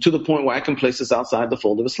 to the point where I can place this outside the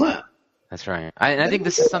fold of Islam. That's right. And I think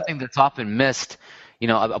this is something that's often missed,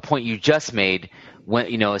 a point you just made,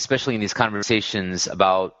 when, especially in these conversations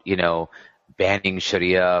about, banning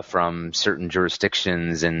Sharia from certain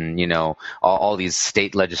jurisdictions and, all these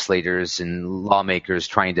state legislators and lawmakers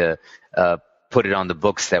trying to put it on the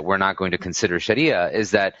books that we're not going to consider Sharia,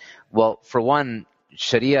 is that, well, for one,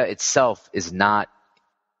 Sharia itself is not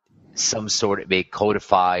some sort of a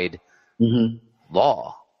codified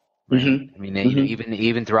law. Right? I mean,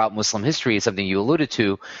 even throughout Muslim history, it's something you alluded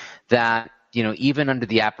to, that, even under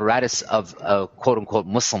the apparatus of a quote-unquote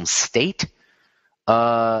Muslim state,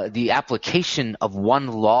 the application of one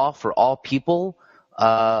law for all people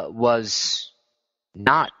was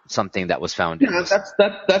not something that was found. Yeah,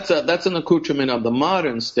 that's an accoutrement of the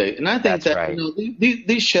modern state, and I think that's right.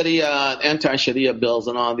 These Sharia, anti-Sharia bills,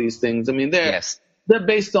 and all these things. I mean, they're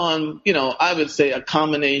based on I would say a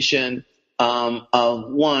combination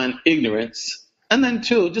of one, ignorance, and then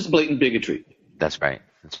two, just blatant bigotry. That's right.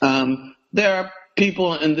 There are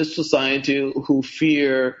people in this society who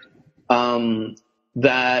fear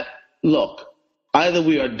that, look, either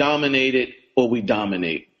we are dominated or we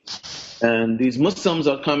dominate. And these Muslims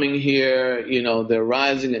are coming here, they're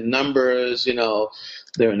rising in numbers,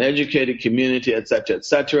 they're an educated community, et cetera, et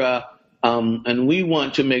cetera. And we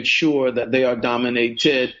want to make sure that they are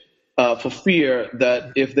dominated for fear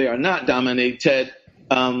that if they are not dominated,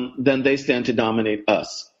 then they stand to dominate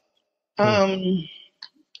us.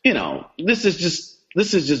 This is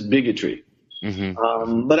just bigotry.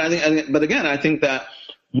 But I think that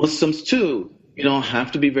Muslims too,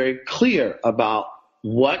 have to be very clear about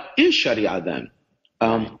what is Sharia then.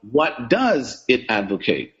 What does it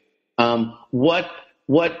advocate? What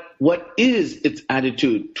is its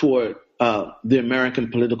attitude toward the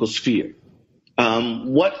American political sphere?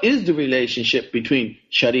 What is the relationship between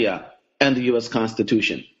Sharia and the U.S.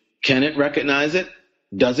 Constitution? Can it recognize it?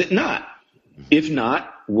 Does it not? If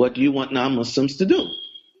not, what do you want non-Muslims to do?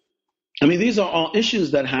 I mean, these are all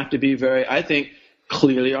issues that have to be very, I think,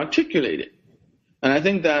 clearly articulated. And I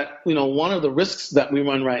think that, one of the risks that we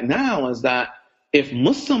run right now is that if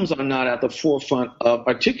Muslims are not at the forefront of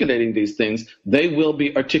articulating these things, they will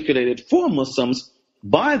be articulated for Muslims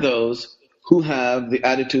by those who have the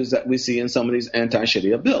attitudes that we see in some of these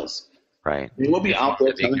anti-Sharia bills. Right. They will be out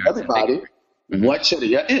there telling everybody what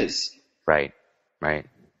Sharia is. Right.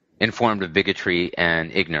 Informed of bigotry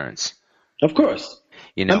and ignorance. Of course.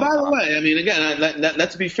 And by the way, I mean, again,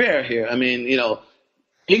 let's be fair here. I mean,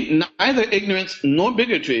 neither ignorance nor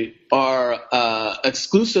bigotry are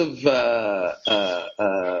exclusive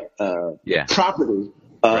property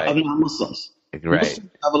of non-Muslims. Right.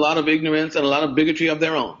 Muslims have a lot of ignorance and a lot of bigotry of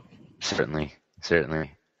their own. Certainly.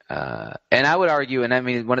 And I would argue, and I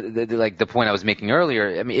mean, one of the point I was making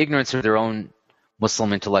earlier, I mean, ignorance of their own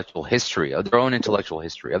Muslim intellectual history, of their own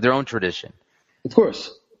tradition. Of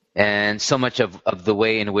course. And so much of the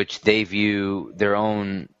way in which they view their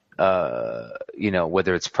own,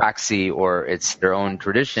 whether it's praxis or it's their own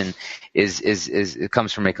tradition, is it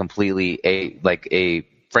comes from a completely a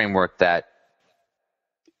framework that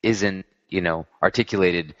isn't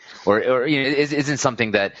articulated or isn't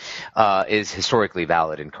something that is historically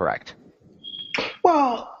valid and correct.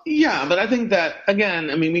 Well, yeah, but I think that, again,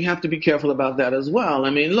 I mean, we have to be careful about that as well. I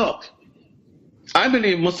mean, look, I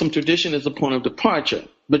believe Muslim tradition is a point of departure,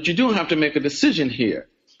 but you do have to make a decision here.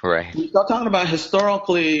 Right. We start talking about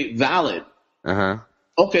historically valid.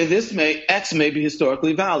 Okay, X may be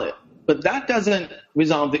historically valid, but that doesn't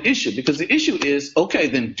resolve the issue, because the issue is, okay,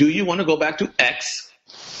 then do you want to go back to X?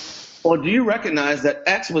 Or do you recognize that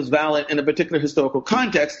X was valid in a particular historical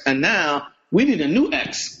context, and now we need a new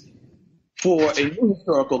X for a new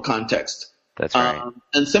historical context? That's right.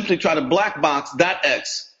 And simply try to black box that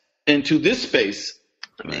X into this space.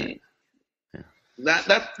 I mean,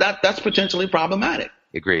 that's potentially problematic.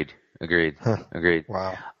 Agreed.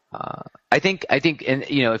 Wow. I think, and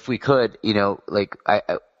if we could,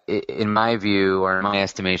 in my view or in my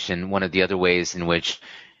estimation, one of the other ways in which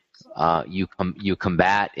you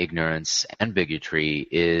combat ignorance and bigotry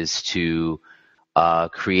is to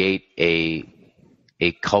create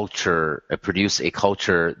a culture, produce a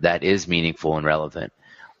culture that is meaningful and relevant.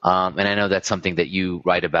 And I know that's something that you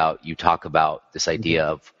write about. You talk about this idea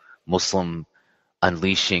of Muslim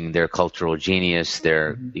unleashing their cultural genius,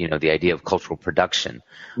 their the idea of cultural production.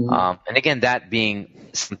 And again, that being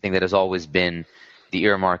something that has always been the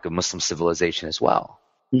earmark of Muslim civilization as well.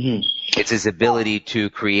 It's his ability to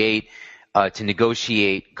create to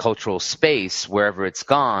negotiate cultural space wherever it's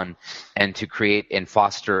gone, and to create and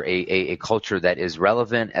foster a culture that is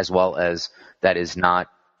relevant as well as that is not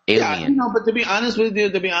alien. Yeah, but to be honest with you,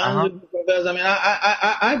 Parvez, I mean,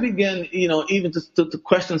 I begin, even to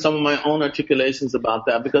question some of my own articulations about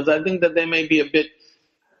that, because I think that they may be a bit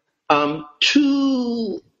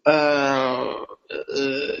too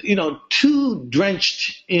too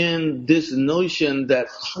drenched in this notion that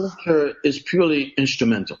culture is purely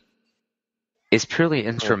instrumental. It's purely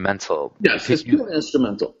instrumental. Yes, it's purely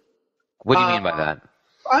instrumental. What do you mean by that?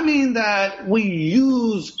 I mean that we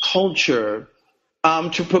use culture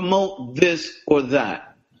to promote this or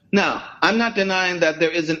that. Now, I'm not denying that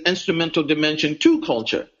there is an instrumental dimension to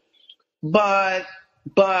culture, but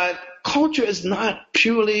culture is not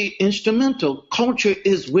purely instrumental. Culture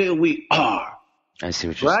is where we are. I see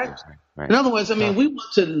what you're saying. Right. In other words, I mean, we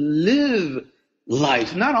want to live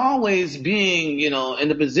life, not always being, in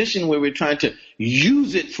the position where we're trying to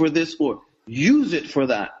use it for this or use it for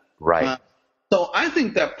that. Right. So I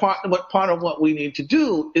think that part of what we need to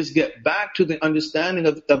do is get back to the understanding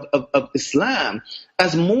of Islam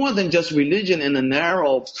as more than just religion in a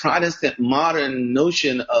narrow Protestant modern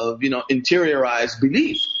notion of, interiorized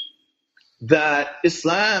belief. That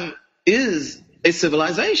Islam is a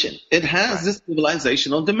civilization. It has this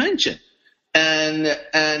civilizational dimension. And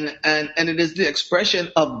it is the expression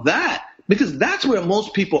of that, because that's where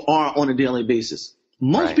most people are on a daily basis.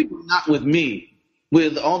 Most people are not with me,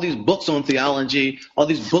 with all these books on theology, all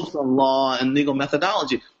these books on law and legal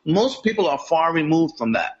methodology. Most people are far removed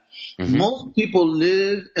from that. Mm-hmm. Most people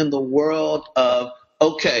live in the world of,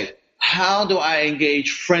 okay, how do I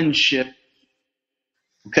engage friendship?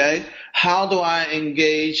 Okay, how do I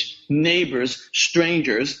engage neighbors,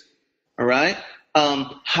 strangers? All right.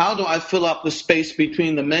 How do I fill up the space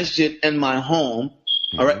between the masjid and my home?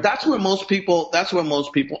 All right. That's where most people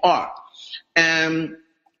are. And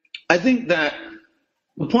I think that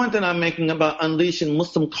the point that I'm making about unleashing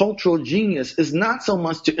Muslim cultural genius is not so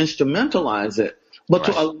much to instrumentalize it, but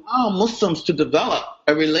to allow Muslims to develop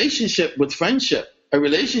a relationship with friendship, a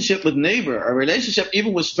relationship with neighbor, a relationship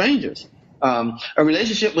even with strangers, a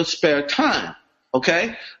relationship with spare time.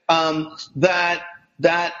 Okay. That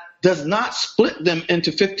does not split them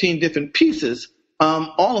into 15 different pieces,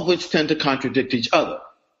 all of which tend to contradict each other.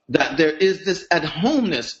 That there is this at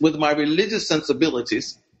homeness with my religious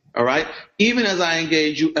sensibilities, all right, even as I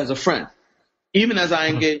engage you as a friend, even as I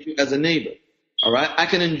engage you as a neighbor, all right, I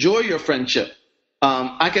can enjoy your friendship.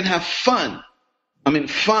 I can have fun.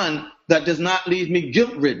 Fun that does not leave me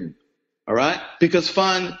guilt-ridden, all right, because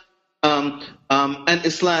fun and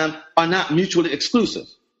Islam are not mutually exclusive,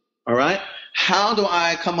 all right. How do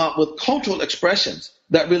I come up with cultural expressions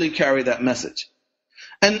that really carry that message?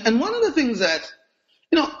 And one of the things that,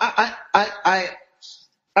 I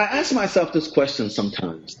ask myself this question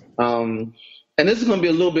sometimes, and this is going to be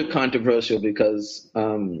a little bit controversial because, there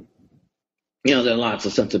are lots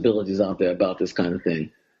of sensibilities out there about this kind of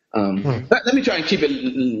thing. Let me try and keep it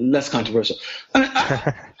less controversial.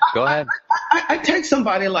 Go ahead. I take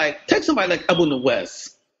somebody like Abu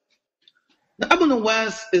Nuwas. Now, Abu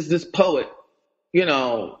Nuwas is this poet,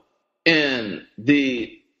 in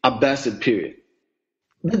the Abbasid period.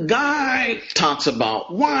 The guy talks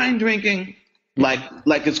about wine drinking like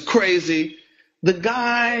it's crazy. The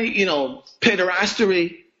guy,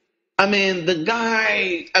 pederasty. The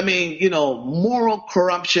guy, moral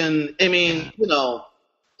corruption.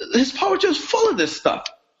 His poetry is full of this stuff.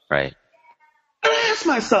 Right. And I ask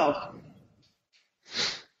myself,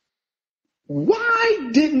 why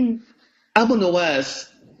didn't Abu Nuwas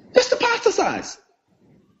just apostatize?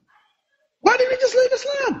 Why didn't he just leave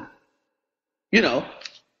Islam?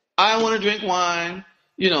 I want to drink wine.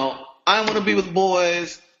 I want to be with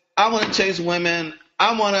boys. I want to chase women.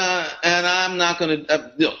 And I'm not going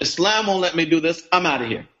to, Islam won't let me do this. I'm out of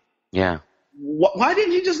here. Yeah. Why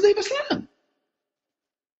didn't he just leave Islam?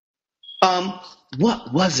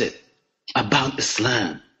 What was it about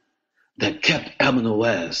Islam that kept Abu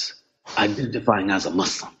Nuwas identifying as a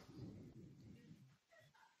Muslim?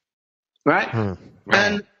 Right? Right.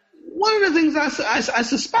 And one of the things I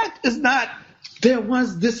suspect is that there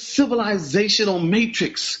was this civilizational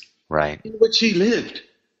matrix in which he lived.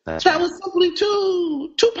 That was simply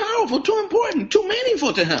too powerful, too important, too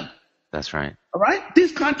meaningful to him. That's right. All right?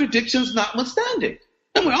 These contradictions notwithstanding.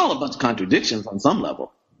 And we're all a bunch of contradictions on some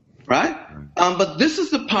level. Right? But this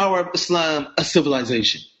is the power of Islam, a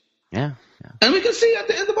civilization. Yeah. And we can see at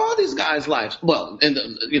the end of all these guys' lives, well,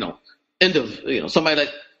 somebody like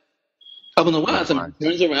Abu Nuwas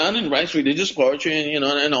turns around and writes religious poetry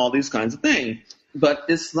and all these kinds of things. But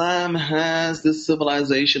Islam has this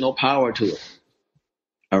civilizational power to it.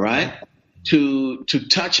 All right? to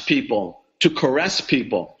touch people, to caress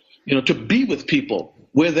people, to be with people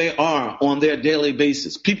where they are on their daily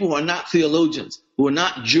basis. People who are not theologians, who are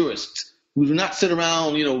not jurists, who do not sit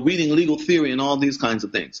around, reading legal theory and all these kinds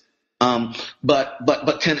of things,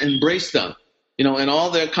 but can embrace them, and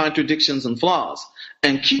all their contradictions and flaws,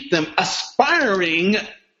 and keep them aspiring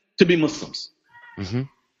to be Muslims. Mm-hmm.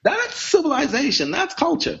 That's civilization. That's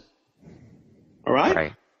culture. All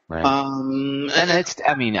right. Right. And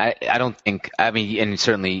I don't think, and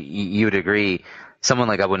certainly you would agree, someone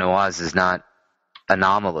like Abu Nawaz is not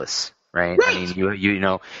anomalous, right? Right. I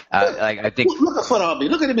mean, I think. Look at Farabi.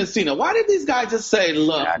 Look at Ibn Sina. Why did these guys just say,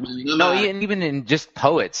 "Look"? And even in just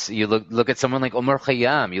poets, you look at someone like Omar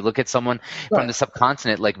Khayyam. You look at someone from the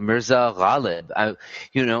subcontinent like Mirza Ghalib,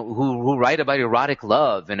 who write about erotic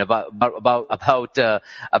love and about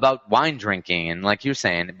wine drinking, and like you're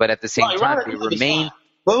saying, but at the same time, they remain.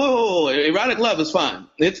 Whoa. Erotic love is fine.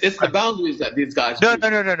 It's the boundaries that these guys. No.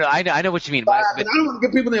 I know what you mean. But I don't want to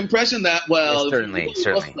give people the impression that, certainly.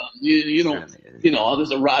 You don't, all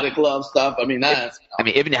this erotic love stuff. I mean, that's.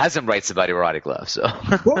 Ibn Hazm writes about erotic love, so.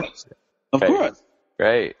 Of course.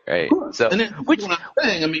 Right. Of course. So, and then, what I'm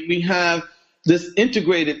saying, we have this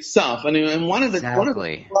integrated self, and one of the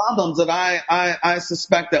problems that I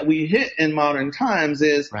suspect that we hit in modern times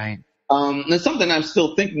is. Right. There's something I'm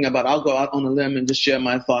still thinking about. I'll go out on a limb and just share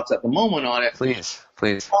my thoughts at the moment on it. Please.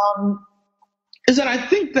 Is that I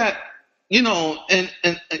think that, and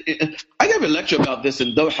I gave a lecture about this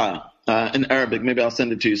in Doha in Arabic. Maybe I'll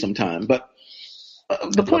send it to you sometime. But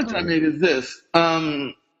the point that I made is this.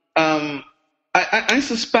 I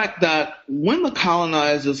suspect that when the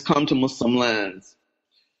colonizers come to Muslim lands,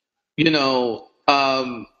 it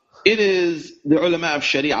is the ulama of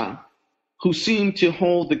Sharia who seem to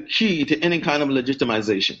hold the key to any kind of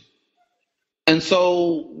legitimization. And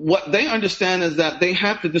so what they understand is that they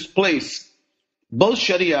have to displace both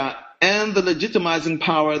Sharia and the legitimizing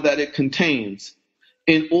power that it contains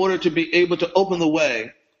in order to be able to open the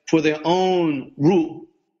way for their own rule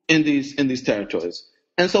in these territories.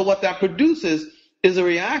 And so what that produces is a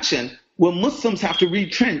reaction where Muslims have to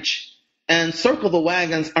retrench and circle the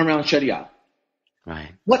wagons around Sharia. Right.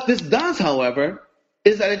 What this does, however,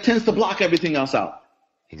 is that it tends to block everything else out.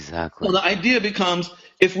 Exactly. So the idea becomes,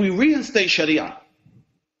 if we reinstate Sharia,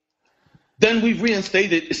 then we've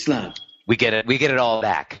reinstated Islam. We get it all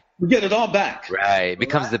back. We get it all back. Right. It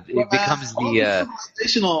becomes all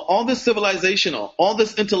this civilizational, all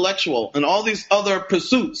this intellectual, and all these other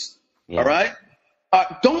pursuits. Yeah. All right,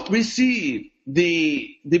 don't receive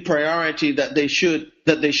the priority that they should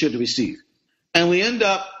receive, and we end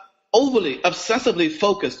up overly, obsessively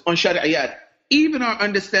focused on Shari'iyat. Even our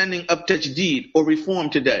understanding of tajdeed or reform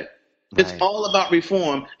today, it's all about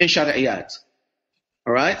reform in Shari'iyat.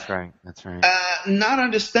 All right? That's right. Not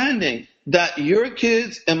understanding that your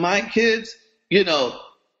kids and my kids, a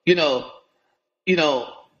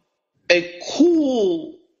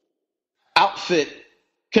cool outfit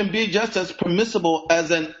can be just as permissible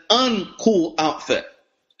as an uncool outfit.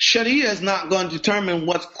 Sharia is not going to determine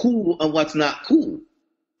what's cool and what's not cool.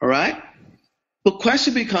 All right? The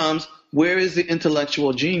question becomes, where is the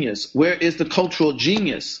intellectual genius? Where is the cultural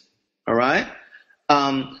genius? All right,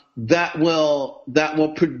 that will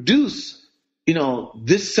produce,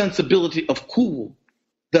 this sensibility of cool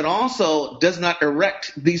that also does not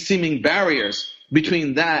erect these seeming barriers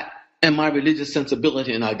between that and my religious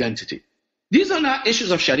sensibility and identity. These are not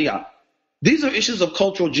issues of Sharia. These are issues of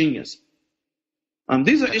cultural genius.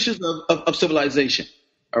 These are issues of civilization.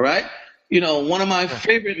 All right, one of my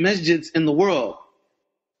favorite masjids in the world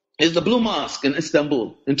is the Blue Mosque in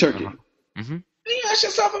Istanbul, in Turkey. Mm-hmm. You ask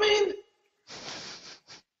yourself,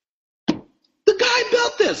 the guy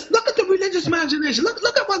built this. Look at the religious imagination.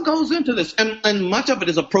 Look at what goes into this. And much of it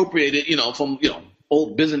is appropriated, from,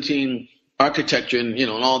 old Byzantine architecture and,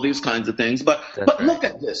 and all these kinds of things. But look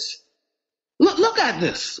at this. Look at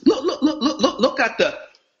this. Look at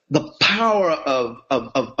the power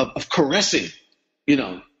of caressing,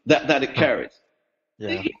 that it carries. Yeah.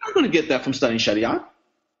 You're not going to get that from studying Sharia.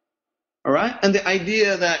 All right. And the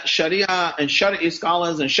idea that Sharia and Shari'i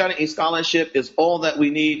scholars and Shari'i scholarship is all that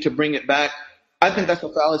we need to bring it back, I think that's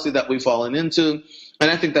a fallacy that we've fallen into.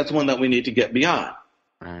 And I think that's one that we need to get beyond.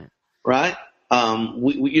 Right.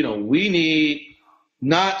 We need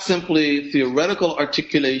not simply theoretical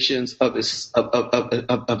articulations of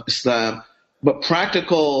Islam, but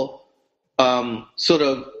practical, when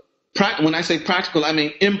I say practical, I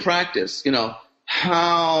mean in practice,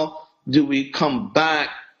 how do we come back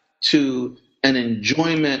to an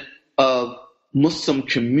enjoyment of Muslim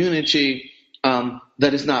community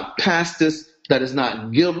that is not pastist, that is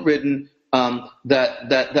not guilt-ridden,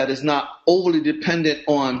 that is not overly dependent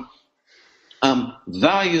on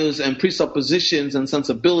values and presuppositions and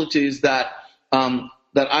sensibilities that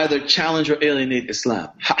either challenge or alienate Islam.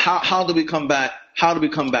 How do we come back? How do we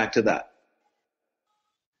come back to that?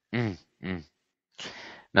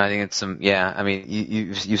 No, I think it's I mean,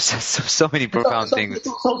 you said so many profound things.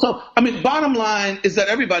 So, I mean, bottom line is that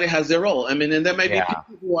everybody has their role. I mean, and there may be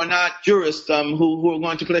people who are not jurists who are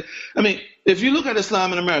going to play. I mean, if you look at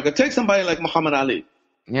Islam in America, take somebody like Muhammad Ali.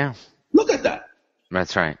 Yeah. Look at that.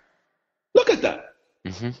 That's right. Look at that.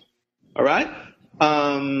 Mm-hmm. All right.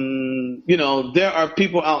 There are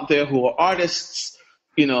people out there who are artists,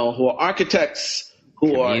 who are architects,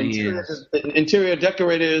 who are interior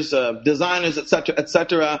decorators, designers,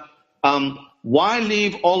 etc. Why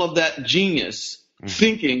leave all of that genius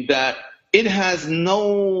thinking that it has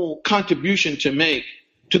no contribution to make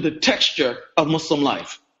to the texture of Muslim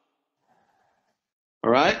life? All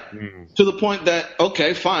right? To the point that,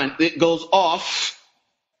 okay, fine, it goes off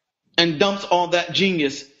and dumps all that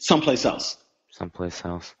genius someplace else.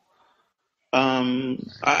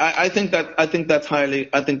 I think that's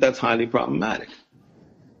highly problematic.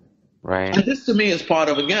 Right. And this to me is part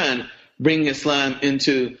of, again, bringing Islam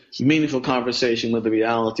into meaningful conversation with the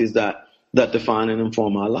realities that define and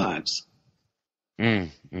inform our lives.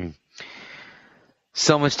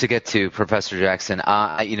 So much to get to, Professor Jackson.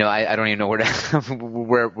 I don't even know where to.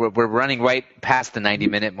 we're running right past the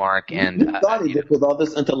 90-minute mark, and you started it with all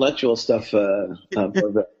this intellectual stuff, so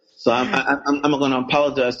I'm going to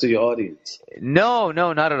apologize to your audience. No,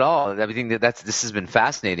 not at all. I think this has been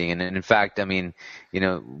fascinating, and in fact, I mean,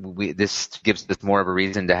 this gives us more of a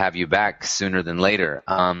reason to have you back sooner than later.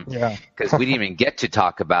 Because we didn't even get to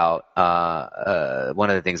talk about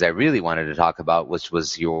one of the things I really wanted to talk about, which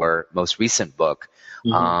was your most recent book,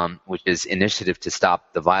 which is Initiative to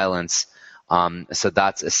Stop the Violence. So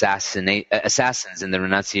that's Assassins in the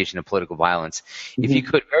Renunciation of Political Violence. If you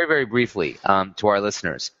could, very, very briefly, to our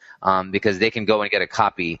listeners, because they can go and get a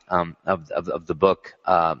copy of the book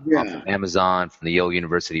from Amazon, from the Yale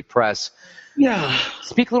University Press. Yeah.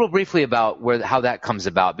 Speak a little briefly about how that comes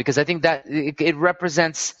about, because I think that it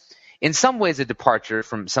represents, in some ways, a departure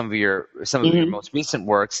from some of your most recent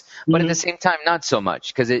works, but at the same time, not so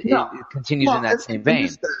much, because it continues in that same vein.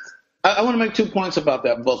 I want to make 2 points about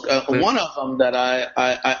that book. One of them that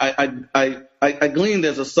I gleaned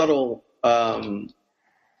as a subtle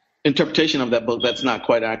interpretation of that book that's not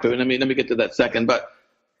quite accurate. Let me get to that second. But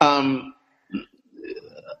I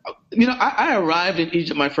arrived in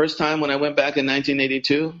Egypt my first time when I went back in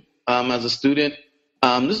 1982 as a student.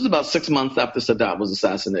 This is about 6 months after Saddam was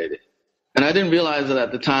assassinated. And I didn't realize it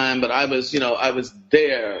at the time, but I was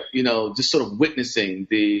there, just sort of witnessing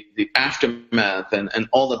the aftermath and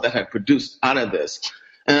all that had produced out of this.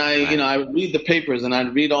 And I would read the papers and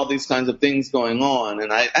I'd read all these kinds of things going on. And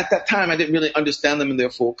at that time, I didn't really understand them in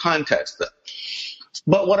their full context.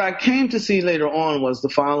 But what I came to see later on was the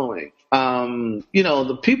following.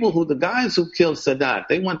 The guys who killed Sadat,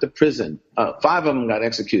 they went to prison. 5 of them got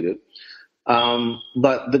executed.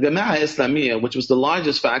 But the Jama'a Islamiyya, which was the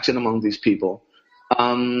largest faction among these people,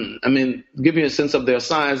 give you a sense of their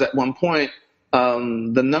size, at one point,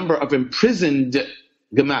 the number of imprisoned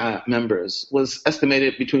Jama'a members was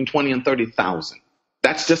estimated between 20 and 30,000.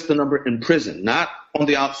 That's just the number in prison, not on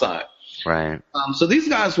the outside. Right. So these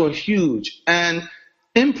guys were huge. And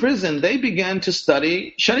in prison, they began to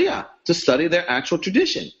study Sharia, to study their actual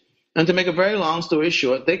tradition. And to make a very long story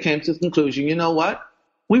short, they came to the conclusion, you know what?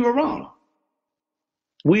 We were wrong.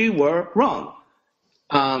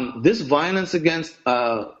 This violence against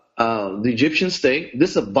the Egyptian state,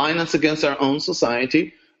 this violence against our own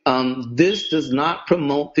society, this does not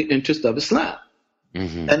promote the interest of Islam.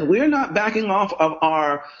 And we're not backing off of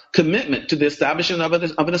our commitment to the establishment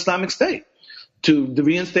of an Islamic state, to the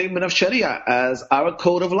reinstatement of Sharia as our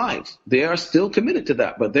code of life. They are still committed to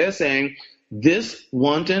that, but they're saying this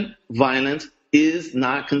wanton violence is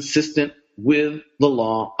not consistent with the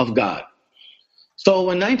law of God. So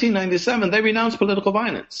in 1997, they renounced political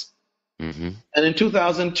violence. And in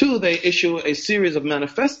 2002, they issue a series of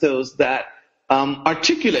manifestos that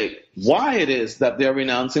articulate why it is that they're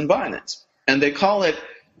renouncing violence. And they call it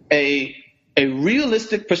a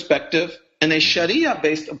realistic perspective and a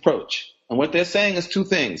Sharia-based approach. And what they're saying is 2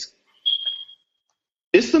 things.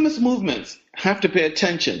 Islamist movements have to pay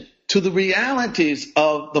attention to the realities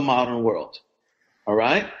of the modern world. All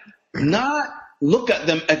right? Not look at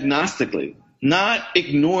them agnostically, not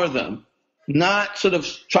ignore them, not sort of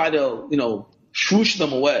try to, swoosh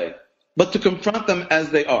them away, but to confront them as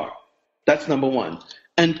they are. That's number 1.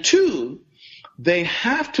 And 2, they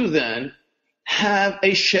have to then have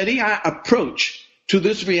a Sharia approach to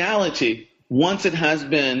this reality once it has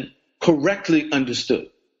been correctly understood.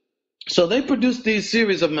 So they produced these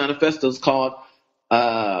series of manifestos called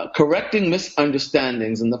Correcting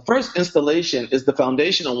Misunderstandings. And the first installation is the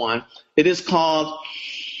foundational one. It is called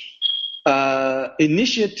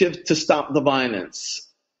Initiative to Stop the Violence,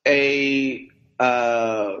 a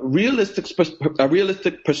realistic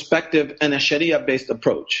perspective and a Sharia-based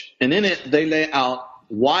approach. And in it, they lay out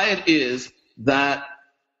why it is that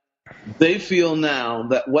they feel now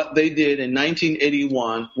that what they did in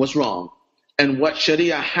 1981 was wrong, and what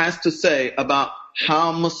Sharia has to say about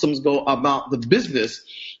how Muslims go about the business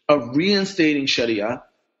of reinstating Sharia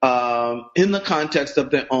in the context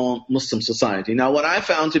of their own Muslim society. Now, what I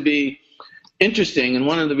found to be interesting, and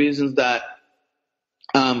one of the reasons that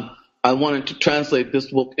I wanted to translate this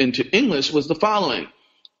book into English, was the following.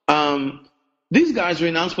 These guys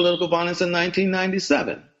renounced political violence in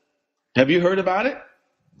 1997. Have you heard about it?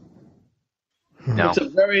 No.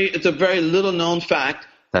 It's a very little known fact.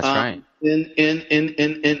 That's right. In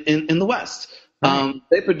the West.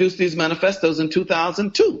 They produced these manifestos in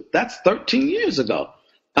 2002. That's 13 years ago.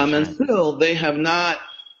 And still they have not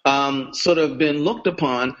sort of been looked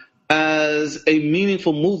upon as a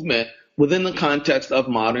meaningful movement within the context of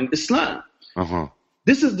modern Islam. Uh-huh.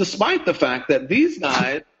 This is despite the fact that these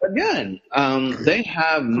guys, again, they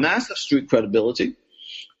have massive street credibility.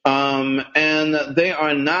 And they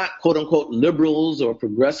are not quote unquote liberals or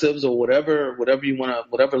progressives or whatever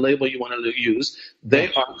label you want to use.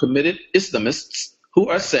 They are committed Islamists who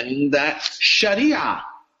are saying that Sharia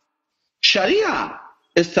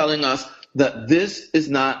is telling us that this is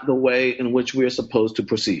not the way in which we are supposed to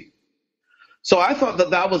proceed. So I thought that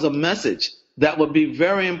that was a message that would be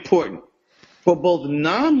very important for both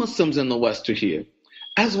non-Muslims in the West to hear,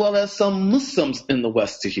 as well as some Muslims in the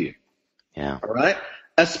West to hear. Yeah. All right.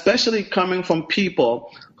 Especially coming from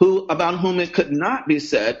people about whom it could not be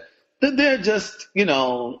said that they're just,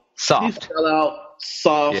 soft.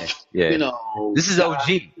 Soft. Yeah. This is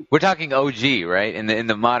OG. We're talking OG, right? In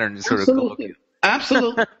the modern sort Absolutely.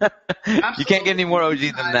 Absolutely. You can't get any more OG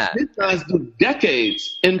than that. These guys do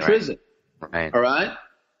decades in prison. Right. All right.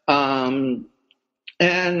 And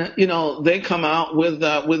they come out with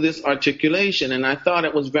this articulation, and I thought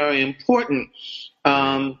it was very important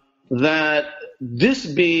that this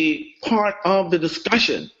be part of the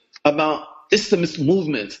discussion about Islamist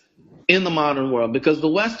movement in the modern world, because the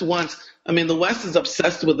West is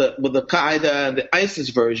obsessed with the Qaeda, the ISIS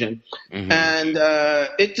version, and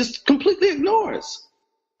it just completely ignores,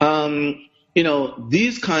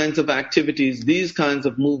 these kinds of activities, these kinds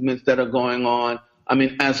of movements that are going on,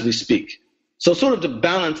 as we speak. So sort of to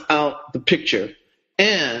balance out the picture,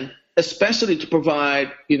 and especially to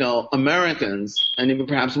provide, Americans, and even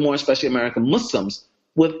perhaps more especially American Muslims,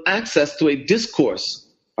 with access to a discourse,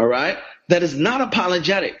 all right, that is not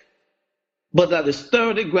apologetic, but that is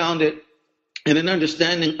thoroughly grounded in an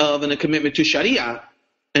understanding of and a commitment to Sharia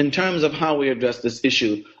in terms of how we address this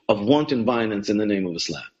issue of wanton violence in the name of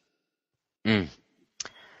Islam.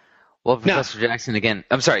 Well, Professor Jackson, again,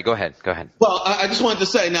 I'm sorry, go ahead. Well, I just wanted to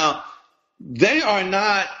say, now, they are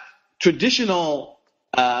not traditional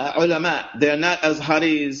ulama. They are not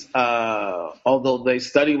Azharis, although they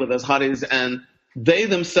study with Azharis, and they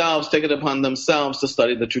themselves take it upon themselves to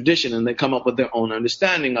study the tradition, and they come up with their own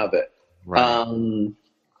understanding of it. Right.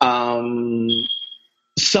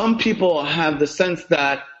 Some people have the sense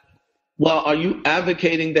that, well, are you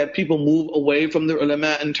advocating that people move away from the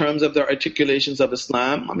ulama in terms of their articulations of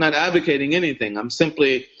Islam? I'm not advocating anything. I'm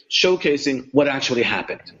simply showcasing what actually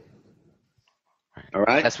happened. All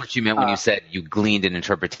right. That's what you meant when you said you gleaned an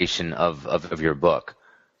interpretation of your book.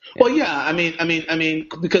 Well, yeah. I mean,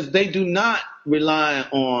 because they do not rely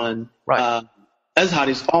on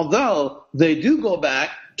Azharis, although they do go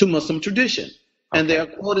back to Muslim tradition, and they are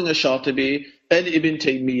quoting a Shatibi and Ibn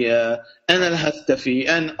Taymiyyah and Al-Hastafi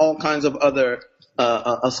and all kinds of other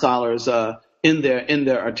scholars in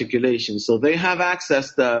their articulation. So they have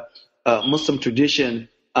access to Muslim tradition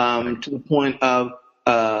to the point of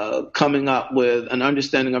coming up with an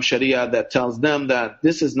understanding of Sharia that tells them that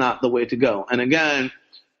this is not the way to go. And again,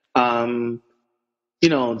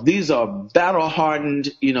 these are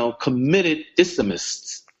battle-hardened, committed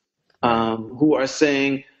Islamists who are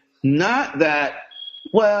saying not that,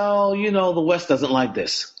 well, the West doesn't like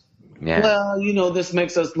this. Yeah. Well, this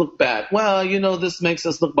makes us look bad. Well, this makes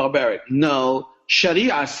us look barbaric. No,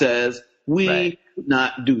 Sharia says we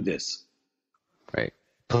not do this. Right.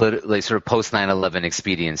 Like sort of post 9/11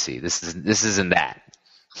 expediency. This isn't that.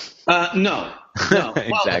 No.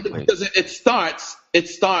 Exactly. Well, because it starts it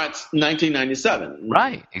starts 1997.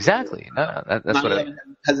 Right, exactly. That's what 9/11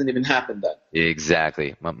 hasn't even happened then.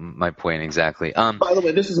 Exactly. My point exactly. By the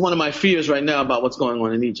way, this is one of my fears right now about what's going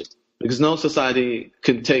on in Egypt, because no society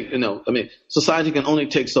can take, society can only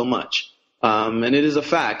take so much. And it is a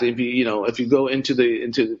fact. If you go into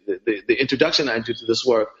the introduction I do to this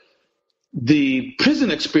work, the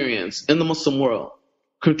prison experience in the Muslim world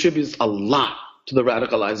contributes a lot to the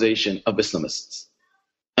radicalization of Islamists.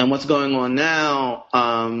 And what's going on now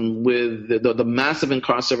with the massive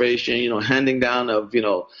incarceration, handing down of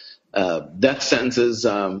death sentences,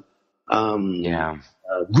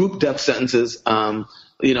 group death sentences. I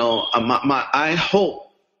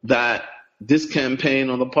hope that this campaign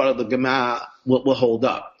on the part of the Jama'ah will hold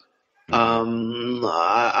up.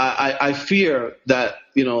 I fear that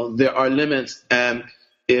there are limits, and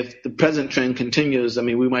if the present trend continues,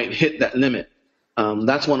 we might hit that limit.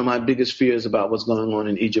 That's one of my biggest fears about what's going on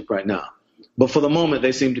in Egypt right now. But for the moment,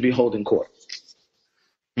 they seem to be holding court.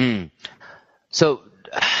 So,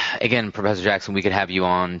 again, Professor Jackson, we could have you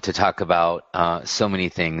on to talk about so many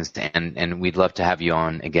things, and we'd love to have you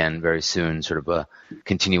on again very soon, sort of a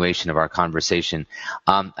continuation of our conversation.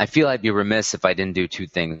 I feel I'd be remiss if I didn't do two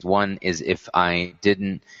things. One is if I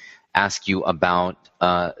didn't ask you about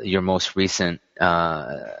your most recent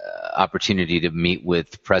opportunity to meet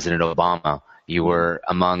with President Obama. You were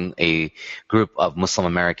among a group of Muslim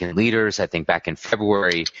American leaders, I think back in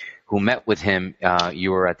February, who met with him.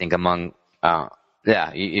 You were, I think, among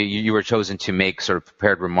you were chosen to make sort of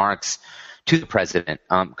prepared remarks to the president.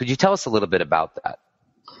 Could you tell us a little bit about that?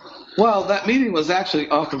 Well, that meeting was actually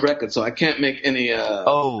off the record, so I can't make any.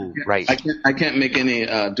 Right. I can't make any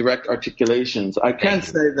direct articulations. I can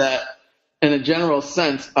say that, in a general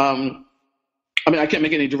sense, I can't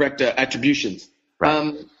make any direct attributions.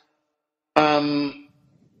 Right.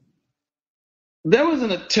 There was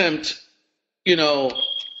an attempt,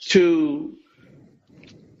 to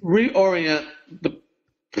reorient the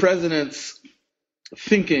president's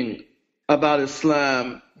thinking about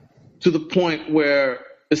Islam to the point where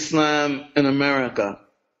Islam in America,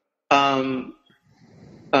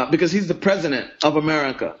 because he's the president of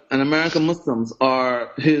America and American Muslims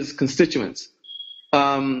are his constituents,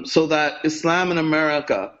 so that Islam in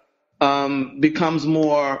America becomes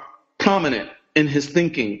more prominent in his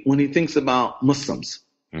thinking when he thinks about Muslims.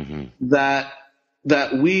 Mm-hmm.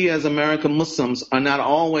 That we as American Muslims are not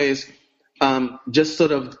always just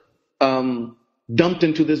sort of dumped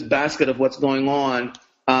into this basket of what's going on,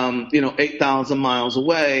 8,000 miles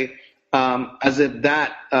away, as if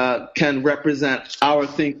that can represent our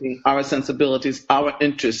thinking, our sensibilities, our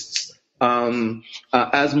interests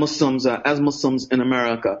as Muslims in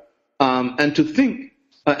America, and to think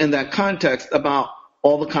in that context about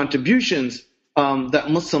all the contributions that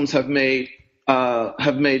Muslims have made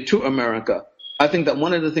to America. I think that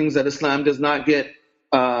one of the things that Islam does not get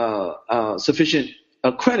sufficient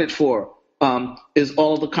credit for is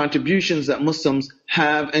all the contributions that Muslims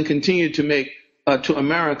have and continue to make to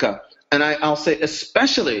America. And I'll say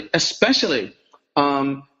especially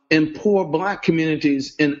in poor black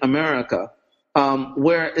communities in America,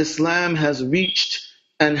 where Islam has reached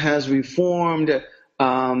and has reformed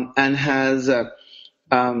and has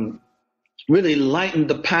really lightened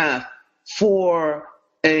the path for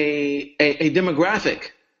a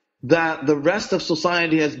demographic that the rest of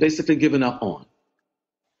society has basically given up on.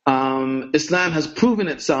 Islam has proven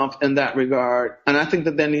itself in that regard, and I think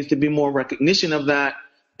that there needs to be more recognition of that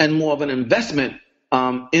and more of an investment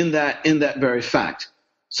in that very fact.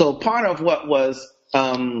 So part of what was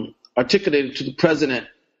articulated to the president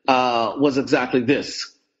was exactly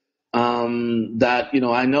this. That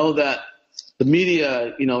I know that the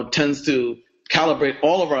media tends to calibrate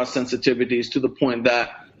all of our sensitivities to the point that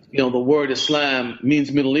the word Islam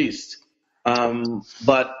means Middle East.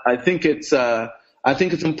 But I think it's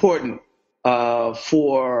important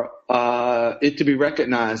for it to be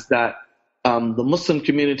recognized that the Muslim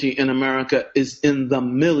community in America is in the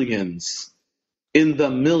millions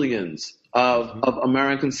of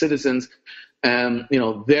American citizens, and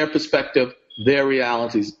their perspective, their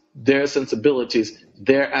realities, their sensibilities,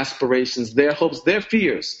 their aspirations, their hopes, their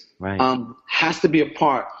fears, right, has to be a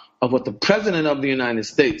part of what the President of the United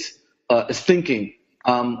States is thinking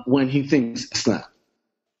when he thinks Islam.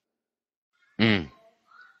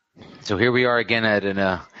 So here we are again at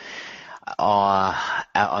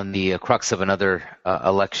on the crux of another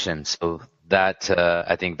election. So that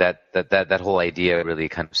I think that whole idea really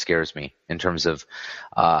kind of scares me in terms of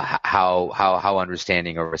how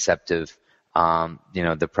understanding or receptive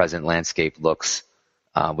the present landscape looks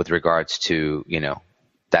with regards to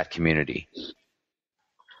that community.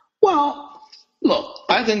 Well, Look,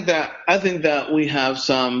 I think that we have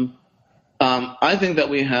some. I think that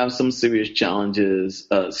we have some serious challenges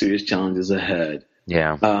ahead.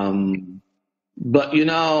 Yeah. But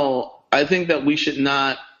I think that we should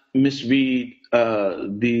not misread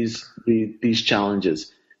these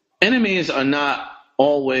challenges. Enemies are not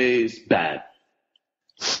always bad.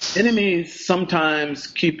 Enemies sometimes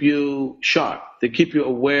keep you sharp. They keep you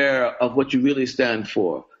aware of what you really stand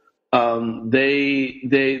for. They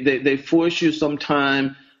force you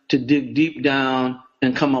sometime to dig deep down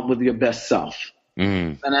and come up with your best self.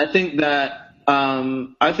 And I think that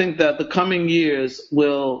the coming years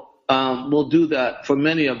will do that for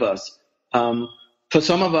many of us. For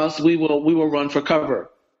some of us, we will run for cover.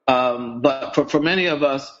 But for many of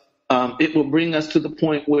us, it will bring us to the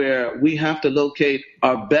point where we have to locate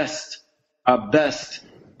our best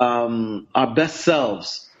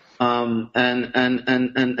selves,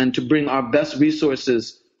 and to bring our best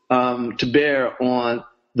resources to bear on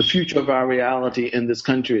the future of our reality in this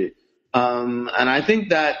country. And I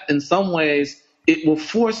think that in some ways it will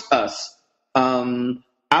force us out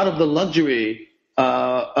of the luxury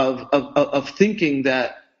of thinking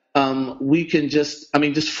that we can just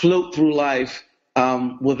float through life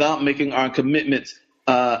without making our commitments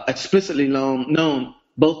explicitly known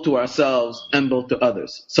both to ourselves and both to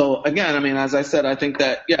others. So again, as I said, I think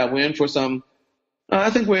that we're in for some. I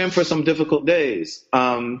think we're in for some difficult days.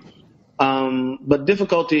 But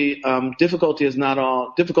difficulty is not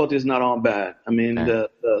all bad. The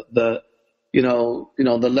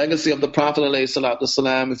legacy of the Prophet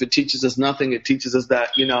ﷺ, if it teaches us nothing, it teaches us that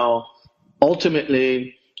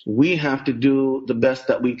ultimately we have to do the best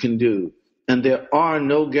that we can do, and there are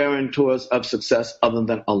no guarantors of success other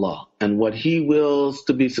than Allah. And what He wills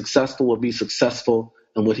to be successful will be successful,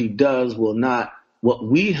 and what He does will not. What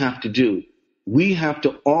we have to do, we have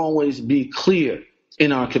to always be clear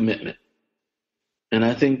in our commitment. And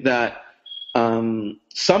I think that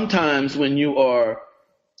sometimes when you are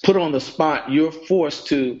put on the spot, you're forced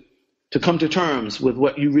to come to terms with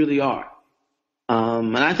what you really are.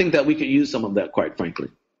 And I think that we could use some of that, quite frankly.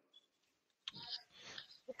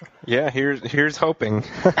 Yeah, here's hoping.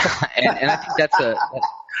 and I think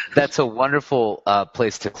that's a wonderful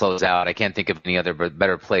place to close out. I can't think of any other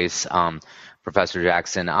better place, Professor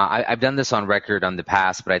Jackson. I've done this on record on the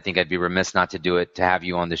past, but I think I'd be remiss not to do it to have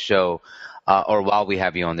you on the show, or while we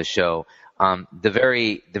have you on the show. The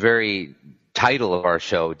very title of our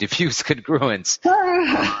show, Diffused Congruence,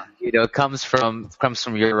 comes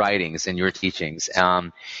from your writings and your teachings.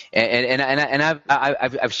 And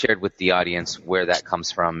I've shared with the audience where that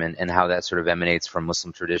comes from and how that sort of emanates from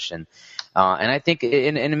Muslim tradition. And I think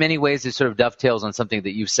in many ways it sort of dovetails on something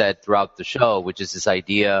that you've said throughout the show, which is this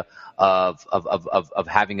idea of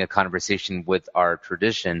having a conversation with our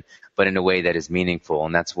tradition, but in a way that is meaningful.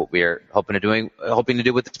 And that's what we're hoping to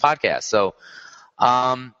do with this podcast. So,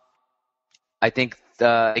 I think,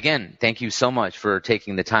 again, thank you so much for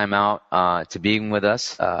taking the time out to being with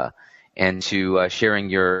us and to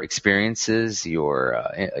sharing your experiences,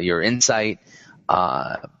 your insight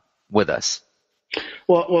with us.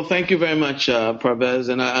 Well, thank you very much, Parvez,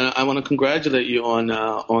 and I want to congratulate you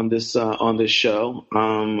on this show.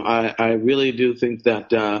 I really do think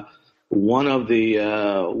that one of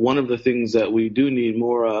the things that we do need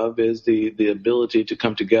more of is the ability to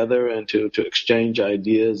come together and to exchange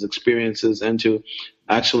ideas, experiences, and to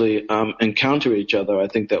actually encounter each other. I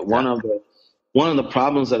think that one of the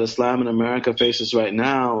problems that Islam in America faces right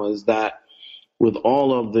now is that with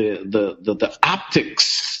all of the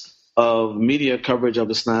optics of media coverage of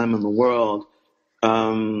Islam in the world,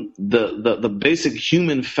 the basic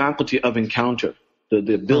human faculty of encounter,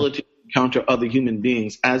 the ability to encounter other human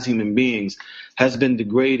beings as human beings, has been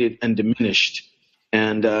degraded and diminished.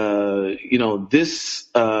 And this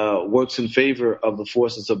works in favor of the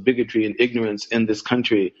forces of bigotry and ignorance in this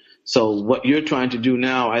country. So what you're trying to do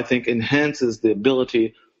now, I think, enhances the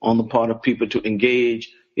ability on the part of people to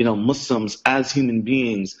engage Muslims as human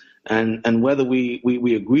beings. And whether we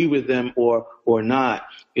agree with them or not,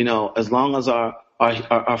 as long as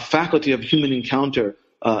our faculty of human encounter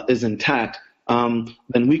is intact,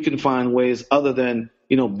 then we can find ways other than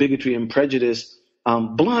bigotry and prejudice,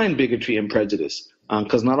 blind bigotry and prejudice,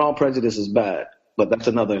 because not all prejudice is bad. But that's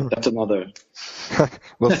another.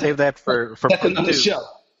 We'll save that for that's another show.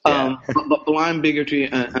 Yeah. But blind bigotry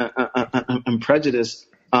and prejudice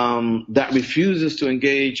that refuses to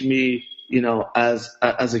engage me, as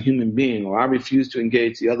a human being, or I refuse to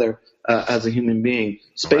engage the other as a human being.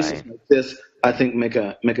 Spaces like this, I think, make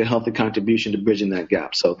a healthy contribution to bridging that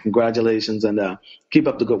gap. So congratulations, and keep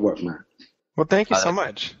up the good work, man. Well, thank you so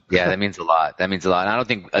much. Yeah, that means a lot. That means a lot. And I don't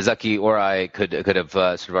think Zaki or I could have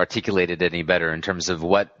sort of articulated it any better in terms of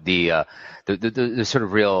what the sort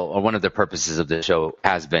of real, or one of the purposes of the show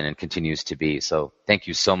has been and continues to be. So thank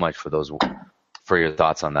you so much for your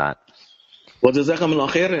thoughts on that. Well, jazakumullah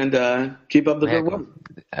khair, and keep up the good work.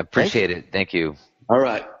 I appreciate it. Thank you. All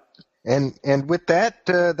right. And with that,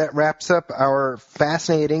 that wraps up our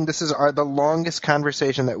fascinating. This is the longest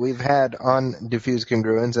conversation that we've had on Diffused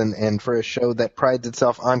Congruence, and for a show that prides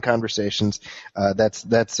itself on conversations, that's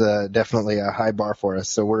definitely a high bar for us.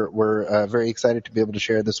 So we're very excited to be able to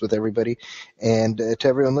share this with everybody. And to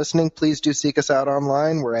everyone listening, please do seek us out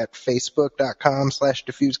online. We're at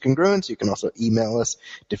facebook.com/diffusedcongruence. You can also email us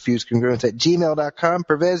diffusedcongruence@gmail.com.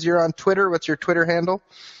 Parvez, you're on Twitter. What's your Twitter handle?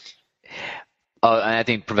 Oh, and I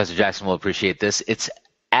think Professor Jackson will appreciate this. It's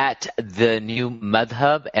at the new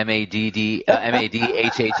Madhab, MADHHAB.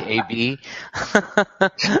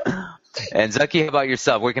 And Zaki, how about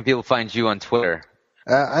yourself? Where can people find you on Twitter?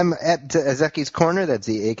 I'm at Zaki's Corner. That's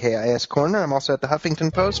the AKIS Corner. I'm also at the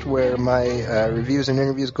Huffington Post, where my reviews and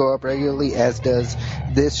interviews go up regularly, as does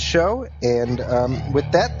this show. And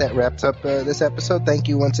with that wraps up this episode. Thank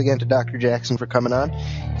you once again to Dr. Jackson for coming on.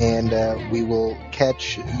 And we will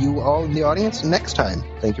catch you all in the audience next time.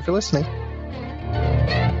 Thank you for listening.